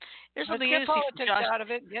 There's Let's something get interesting from politics Josh. out of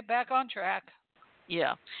it and get back on track.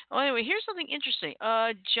 Yeah. Well, anyway, here's something interesting.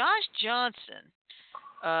 Josh Johnson.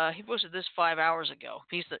 He posted this 5 hours ago.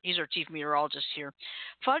 He's our chief meteorologist here.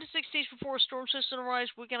 5 to 6 days before a storm system arrives,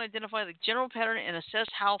 we can identify the general pattern and assess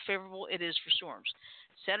how favorable it is for storms.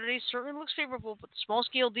 Saturday certainly looks favorable, but the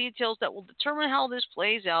small-scale details that will determine how this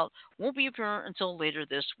plays out won't be apparent until later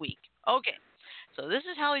this week. Okay, so this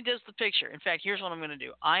is how he does the picture. In fact, here's what I'm going to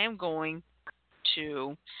do. I am going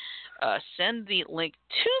to send the link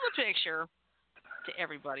to the picture to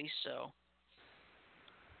everybody. So,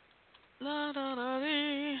 la da da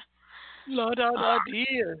dee. La da da dee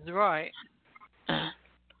is right.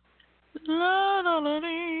 La da da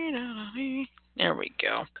dee da da dee. There we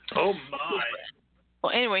go. Oh my.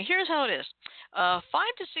 Well, anyway, here's how it is. 5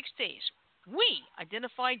 to 6 days. We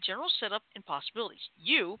identify general setup and possibilities.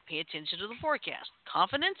 You pay attention to the forecast.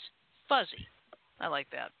 Confidence, fuzzy. I like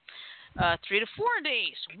that. 3 to 4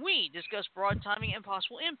 days. We discuss broad timing and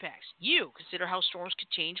possible impacts. You consider how storms could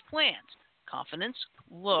change plans. Confidence,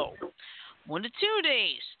 low. 1 to 2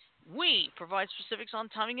 days. We provide specifics on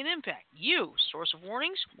timing and impact. You, source of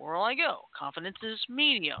warnings, where will I go? Confidence is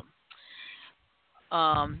medium.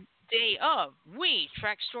 Day of, we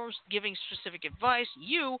track storms giving specific advice.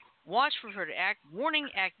 You, watch for her to act. Warning,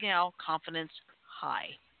 act now. Confidence, high.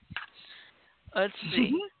 Let's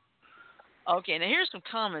see. Okay, now here's some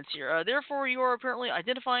comments here. Therefore, you are apparently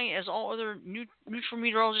identifying as all other neutral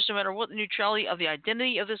meteorologists, no matter what the neutrality of the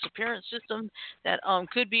identity of this apparent system that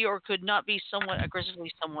could be or could not be somewhat aggressively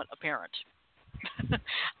somewhat apparent.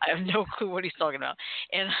 I have no clue what he's talking about.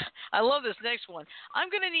 And I love this next one. I'm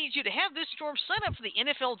going to need you to have this storm sign up for the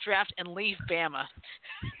NFL draft and leave Bama.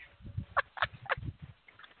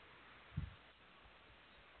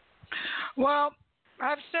 Well,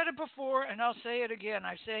 I've said it before, and I'll say it again.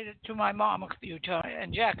 I've said it to my mom a few times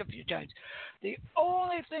and Jack a few times. The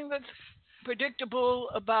only thing that's predictable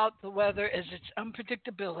about the weather is its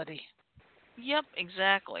unpredictability. Yep,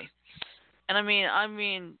 exactly. And I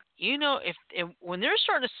mean, you know, if when they're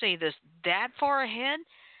starting to say this that far ahead,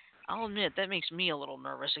 I'll admit that makes me a little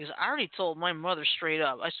nervous because I already told my mother straight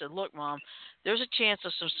up. I said, "Look, Mom, there's a chance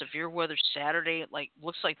of some severe weather Saturday. Like,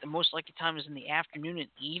 looks like the most likely time is in the afternoon and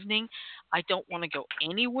evening. I don't want to go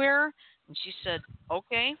anywhere." And she said,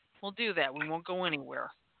 "Okay, we'll do that. We won't go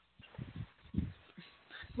anywhere."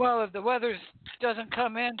 Well, if the weather doesn't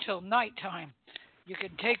come in till nighttime, you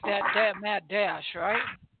can take that mad dash, right?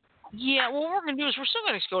 Yeah, well, what we're gonna do is we're still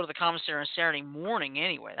gonna go to the commissary on Saturday morning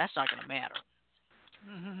anyway. That's not gonna matter.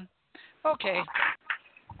 Okay.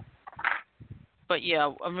 But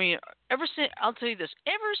yeah, I mean, I'll tell you this,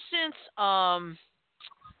 ever since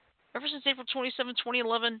April 27,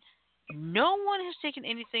 2011, no one has taken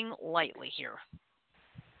anything lightly here.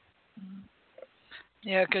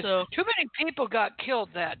 Yeah, because too many people got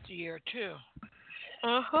killed that year too.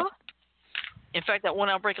 In fact, that one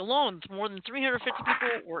outbreak alone, more than 350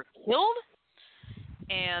 people were killed,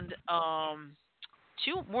 and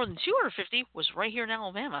more than 250 was right here in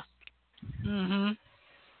Alabama.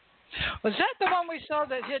 Was that the one we saw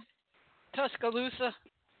that hit Tuscaloosa?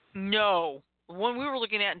 No, the one we were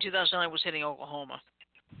looking at in 2009 was hitting Oklahoma.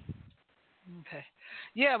 Okay.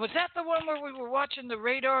 Yeah, was that the one where we were watching the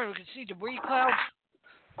radar and we could see debris clouds?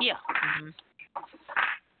 Yeah.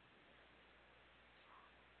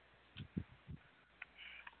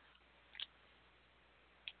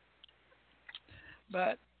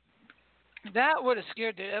 But that would have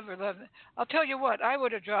scared the ever loving. I'll tell you what, I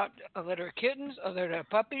would have dropped a litter of kittens, a litter of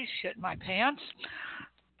puppies, shit in my pants.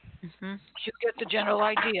 You get the general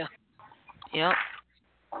idea. Yep.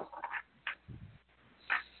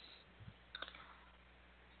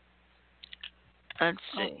 Let's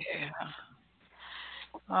see. Okay.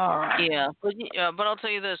 All right. Yeah, but I'll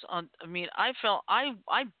tell you this. I mean, I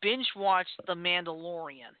binge watched The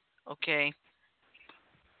Mandalorian. Okay.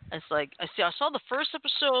 It's like I saw the first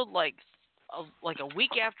episode like a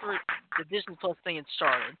week after the Disney Plus thing had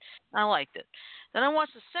started. And I liked it. Then I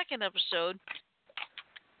watched the second episode,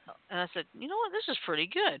 And I said, you know what, this is pretty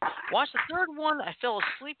good. Watched the third one. I fell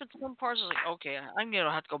asleep at some parts. I was like, okay, I'm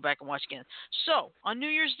gonna have to go back and watch again. So on New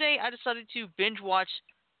Year's Day, I decided to binge watch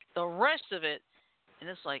the rest of it, and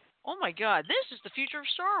it's like, oh my god, this is the future of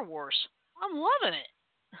Star Wars. I'm loving it.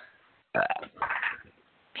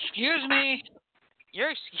 Excuse me.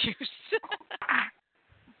 Your excuse.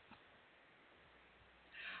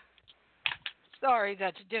 Sorry,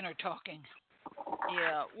 that's dinner talking.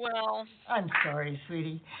 Yeah, well. I'm sorry,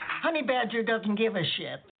 sweetie. Honey Badger doesn't give a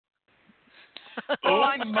shit. Oh,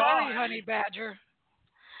 I'm my. sorry, Honey Badger.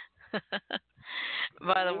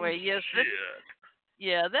 By the way, yes, Shit.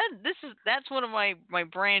 yeah, that's one of my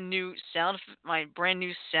brand new sound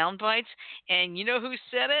bites, and you know who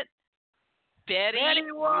said it? Betty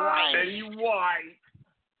White. Betty White.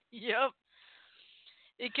 Yep.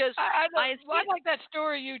 Because I like that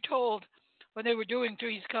story you told when they were doing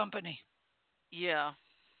Three's Company. yeah.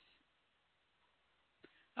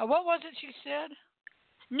 What was it she said?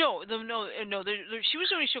 No. She was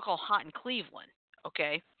doing a show called Hot in Cleveland.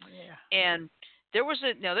 Okay. Yeah. And there was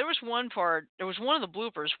one part. There was one of the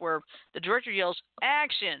bloopers where the director yells,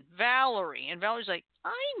 "Action, Valerie!" and Valerie's like,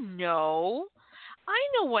 "I know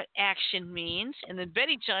what action means." And then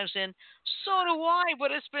Betty chimes in, "So do I,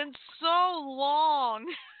 but it's been so long."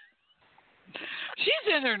 She's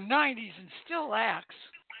in her 90s and still acts.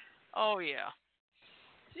 Oh yeah.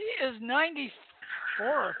 She is 94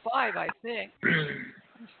 or 5, I think.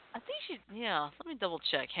 I think she. Yeah. Let me double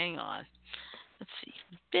check. Hang on. Let's see.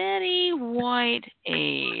 Betty White,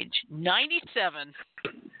 age 97.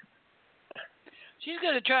 She's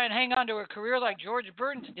going to try and hang on to her career like George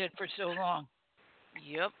Burns did for so long.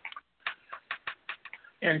 Yep.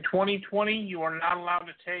 In 2020, you are not allowed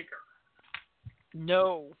to take her.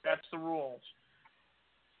 No. That's the rules.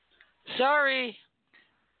 Sorry.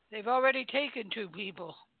 They've already taken 2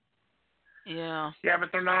 people. Yeah. Yeah,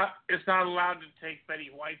 but they're not. It's not allowed to take Betty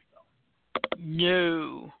White though.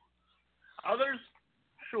 No. Others,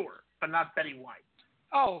 sure, but not Betty White.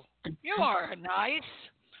 Oh, you are nice.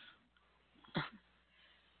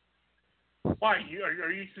 Why?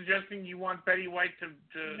 Are you suggesting you want Betty White to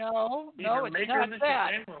No, either it's make not her this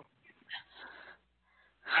that. well,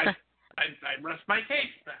 I rest my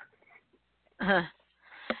case then.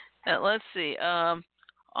 Let's see.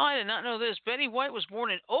 I did not know this. Betty White was born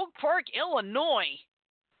in Oak Park, Illinois.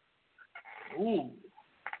 Ooh.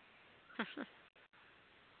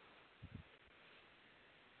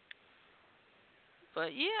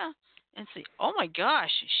 But yeah. And see. Oh my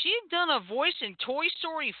gosh. She had done a voice in Toy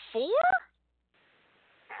Story 4?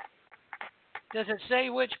 Does it say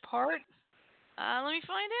which part? Let me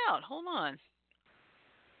find out. Hold on.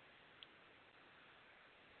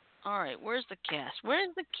 All right, where's the cast?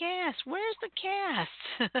 Where's the cast?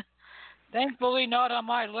 Thankfully, not on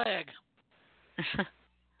my leg.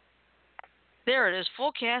 There it is,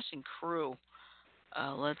 full cast and crew.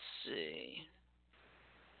 Let's see.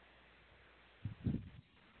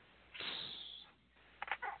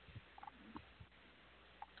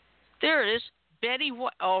 There it is, Betty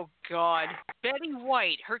White. Oh God, Betty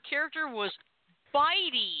White. Her character was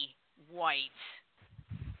Bitey White.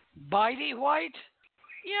 Bitey White?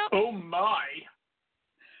 Yep. Oh my.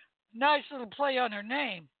 Nice little play on her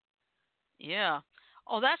name. Yeah.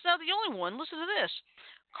 Oh, that's not the only one. Listen to this.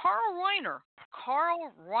 Carl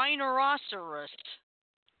Reinerosaurus.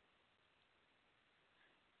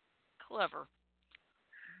 Clever.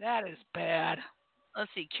 That is bad.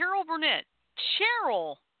 Let's see. Carol Burnett.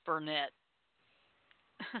 Cheryl Burnett.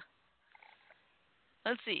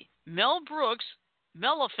 Let's see. Mel Brooks.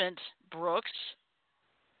 Melephant Brooks.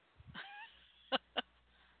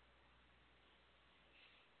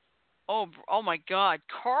 Oh my God.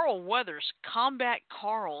 Carl Weathers. Combat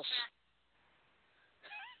Carls.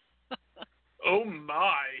 Oh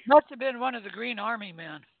my. Must have been one of the Green Army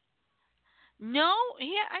men. No,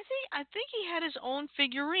 I think he had his own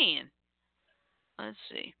figurine. Let's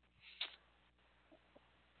see.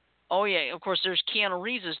 Oh yeah, of course there's Keanu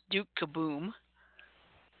Reeves as Duke Kaboom.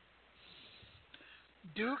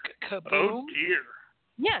 Duke Kaboom? Oh dear.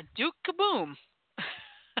 Yeah, Duke Kaboom.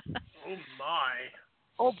 Oh my.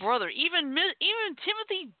 Oh brother, even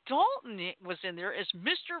Timothy Dalton was in there as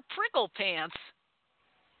Mr. Prickle Pants.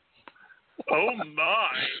 Oh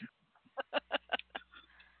my.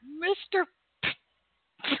 Mr.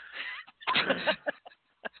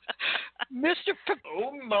 Mr.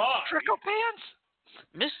 Oh my. Prickle Pants?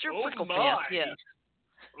 Mr. Oh Prickle my. Pants, yes.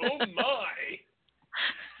 Oh my.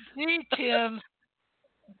 See, Tim,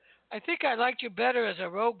 I think I liked you better as a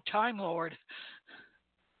rogue Time Lord.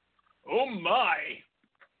 Oh my.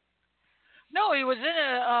 No, he was in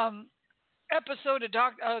a episode of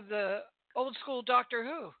the old school Doctor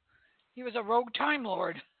Who. He was a rogue Time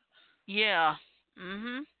Lord. Yeah.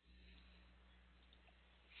 Mhm.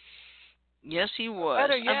 Yes, he was.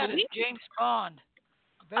 Better yet, is James Bond.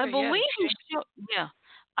 I Better yet, believe is he James. yeah.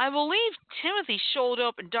 I believe Timothy showed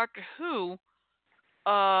up in Doctor Who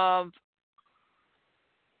um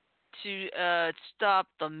to stop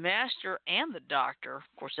the Master and the Doctor.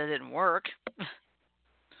 Of course, that didn't work.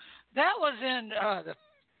 That was in the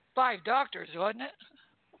Five Doctors, wasn't it?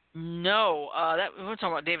 No, that we're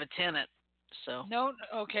talking about David Tennant. So No,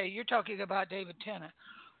 okay, you're talking about David Tennant.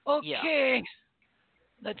 yeah, Okay,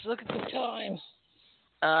 let's look at the time.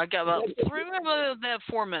 I got about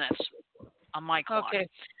 4 minutes on my clock. Okay,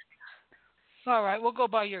 all right, we'll go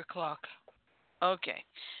by your clock. Okay.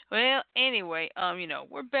 Well, anyway,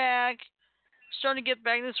 we're back. Starting to get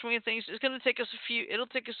back in the swing of things. It's going to take us it'll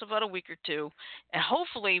take us about a week or two. And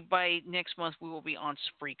hopefully by next month we will be on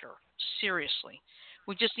Spreaker. Seriously.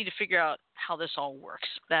 We just need to figure out how this all works.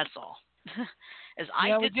 That's all. As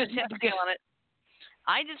I did some testing on it.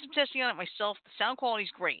 I did some testing on it myself. The sound quality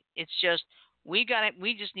is great. It's just, we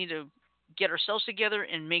just need to get ourselves together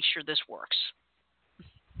and make sure this works.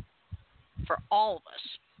 For all of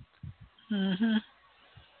us. Mm-hmm.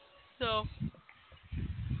 So,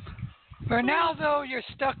 for now, though, you're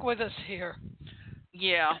stuck with us here.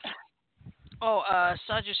 Yeah. Oh,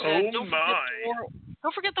 Saja said,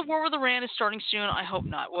 don't forget the war with Iran is starting soon. I hope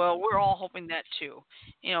not. Well, we're all hoping that too.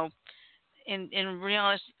 In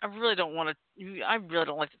reality, I really don't like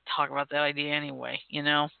to talk about that idea anyway.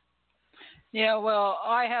 Yeah, well,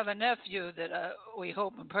 I have a nephew that we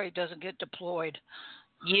hope and pray doesn't get deployed.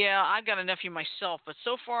 Yeah, I've got a nephew myself, but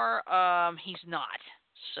so far, he's not.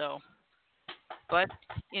 So, but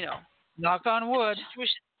knock on wood.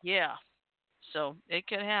 Yeah. So it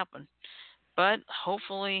could happen, but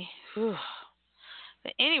hopefully. Whew.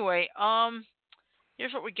 Anyway,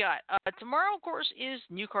 here's what we got. Tomorrow, of course, is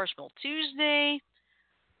New Car Smell Tuesday.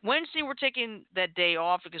 Wednesday, we're taking that day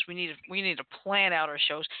off because we need to plan out our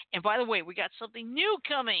shows. And by the way, we got something new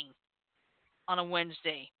coming on a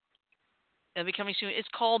Wednesday. It'll be coming soon. It's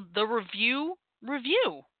called the Review.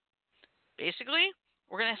 Basically,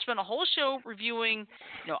 we're going to spend a whole show reviewing,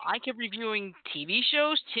 I could be reviewing TV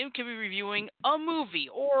shows, Tim could be reviewing a movie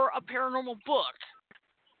or a paranormal book.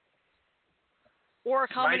 Or a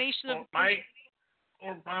combination of...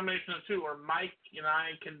 Or a combination of two. Or Mike and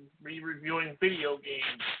I can be reviewing video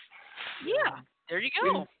games. Yeah, there you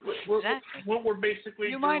go. Exactly. What we're basically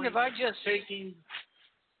doing... mind if I just...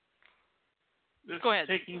 Go ahead.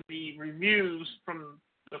 Taking the reviews from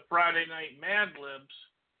the Friday Night Mad Libs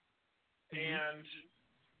and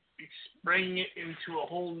bringing it into a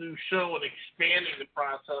whole new show and expanding the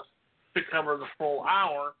process to cover the full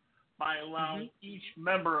hour by allowing each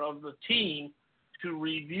member of the team to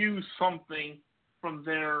review something from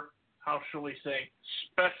their, how shall we say,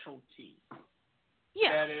 specialty.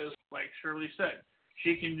 Yeah. That is, like Shirley said,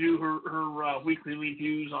 she can do her weekly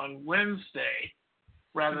reviews on Wednesday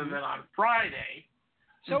rather than on Friday.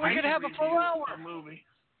 So we could have a full hour. Movie.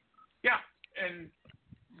 Yeah, and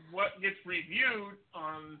what gets reviewed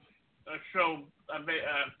on a show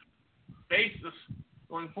basis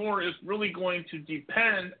going forward is really going to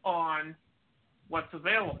depend on what's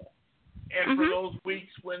available. And for those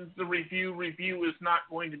weeks when the review is not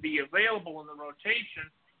going to be available in the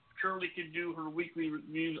rotation, Shirley can do her weekly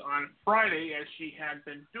reviews on Friday as she had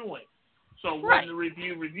been doing. So when the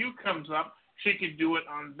review comes up, she could do it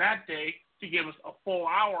on that day to give us a full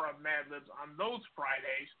hour of Mad Libs on those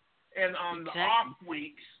Fridays. And on the off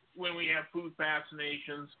weeks, when we have Food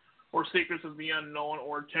Fascinations or Secrets of the Unknown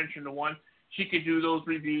or Attention to One, she could do those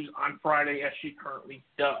reviews on Friday as she currently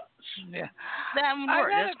does. Yeah. That would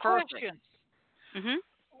work. That's perfect. Question.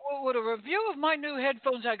 Well, would a review of my new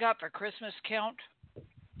headphones I got for Christmas count?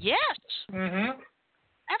 Yes.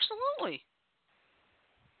 Absolutely.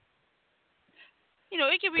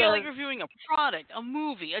 It could be like reviewing a product, a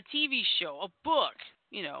movie, a TV show, a book,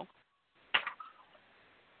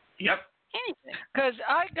 Yep. Anything. Because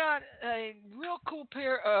I got a real cool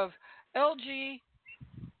pair of LG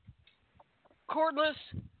cordless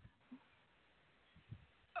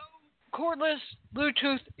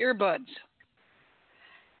Bluetooth earbuds.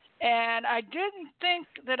 And I didn't think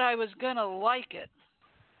that I was going to like it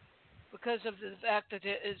because of the fact that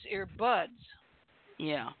it is earbuds.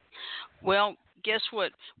 Yeah. Well, guess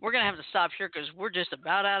what? We're going to have to stop here because we're just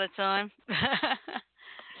about out of time.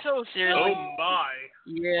 So seriously. Oh, my.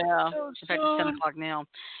 Yeah. So in fact, it's 10 o'clock now.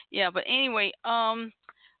 Yeah, but anyway, I'm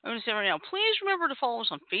going to say right now, please remember to follow us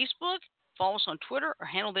on Facebook. Follow us on Twitter. Our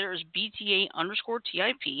handle there is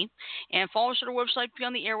BTA_TIP. And follow us at our website,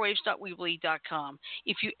 beyondtheairwaves.weebly.com.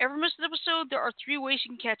 If you ever miss an episode, there are 3 ways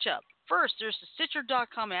you can catch up. First, there's the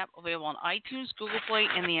Stitcher.com app available on iTunes, Google Play,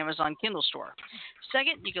 and the Amazon Kindle store.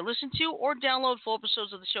 Second, you can listen to or download full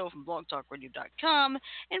episodes of the show from blogtalkradio.com.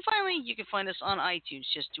 And finally, you can find us on iTunes.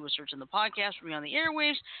 Just do a search in the podcast for Beyond the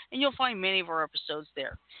Airwaves, and you'll find many of our episodes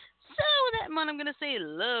there. So with that in mind, I'm going to say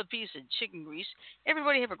love, peace, and chicken grease.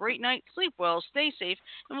 Everybody have a great night, sleep well, stay safe,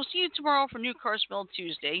 and we'll see you tomorrow for New Car Smell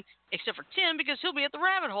Tuesday, except for Tim because he'll be at the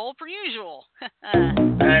rabbit hole per usual.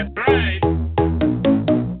 That's right.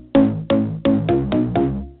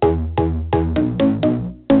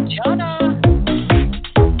 Shana.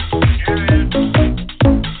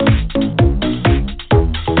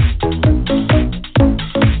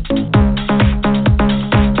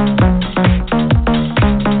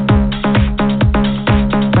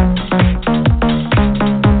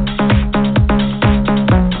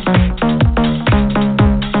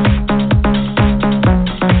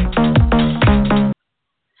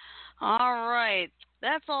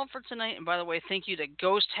 That's all for tonight. And by the way, thank you to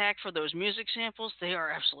Ghost Hack for those music samples. They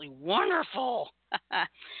are absolutely wonderful.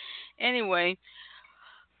 Anyway,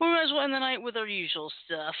 we might as well end the night with our usual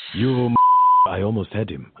stuff. I almost had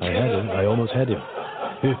him. I almost had him.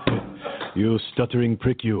 You stuttering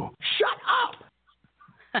prick, you. Shut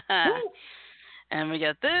up! And we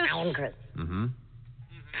got this. I'm Groot. Mm-hmm.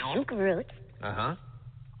 I'm Groot. Uh-huh.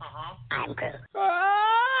 I'm Groot.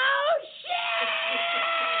 Oh, shit!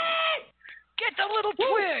 Get the little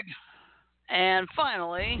twig. And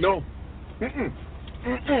finally. No. Mm-mm.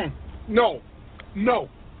 Mm-mm. No. No.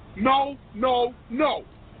 No. No. No.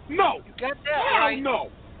 No. You got that right. No.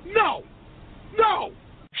 No. No.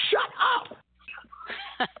 Shut up!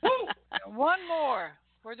 One more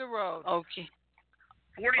for the road. Okay.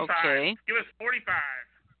 45. Okay. Give us 45.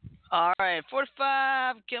 All right,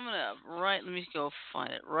 45 coming up. Right, let me go find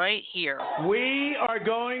it right here. We are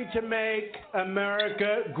going to make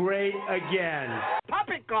America great again.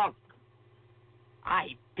 Poppycock!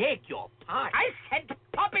 I beg your pardon. I said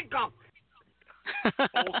poppycock!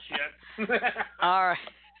 Bullshit. All right.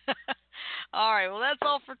 All right, well, that's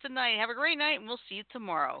all for tonight. Have a great night, and we'll see you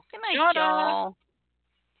tomorrow. Good night, Shut up. y'all.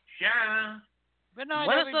 Yeah. Good night,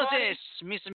 Buenas everybody. noches, mis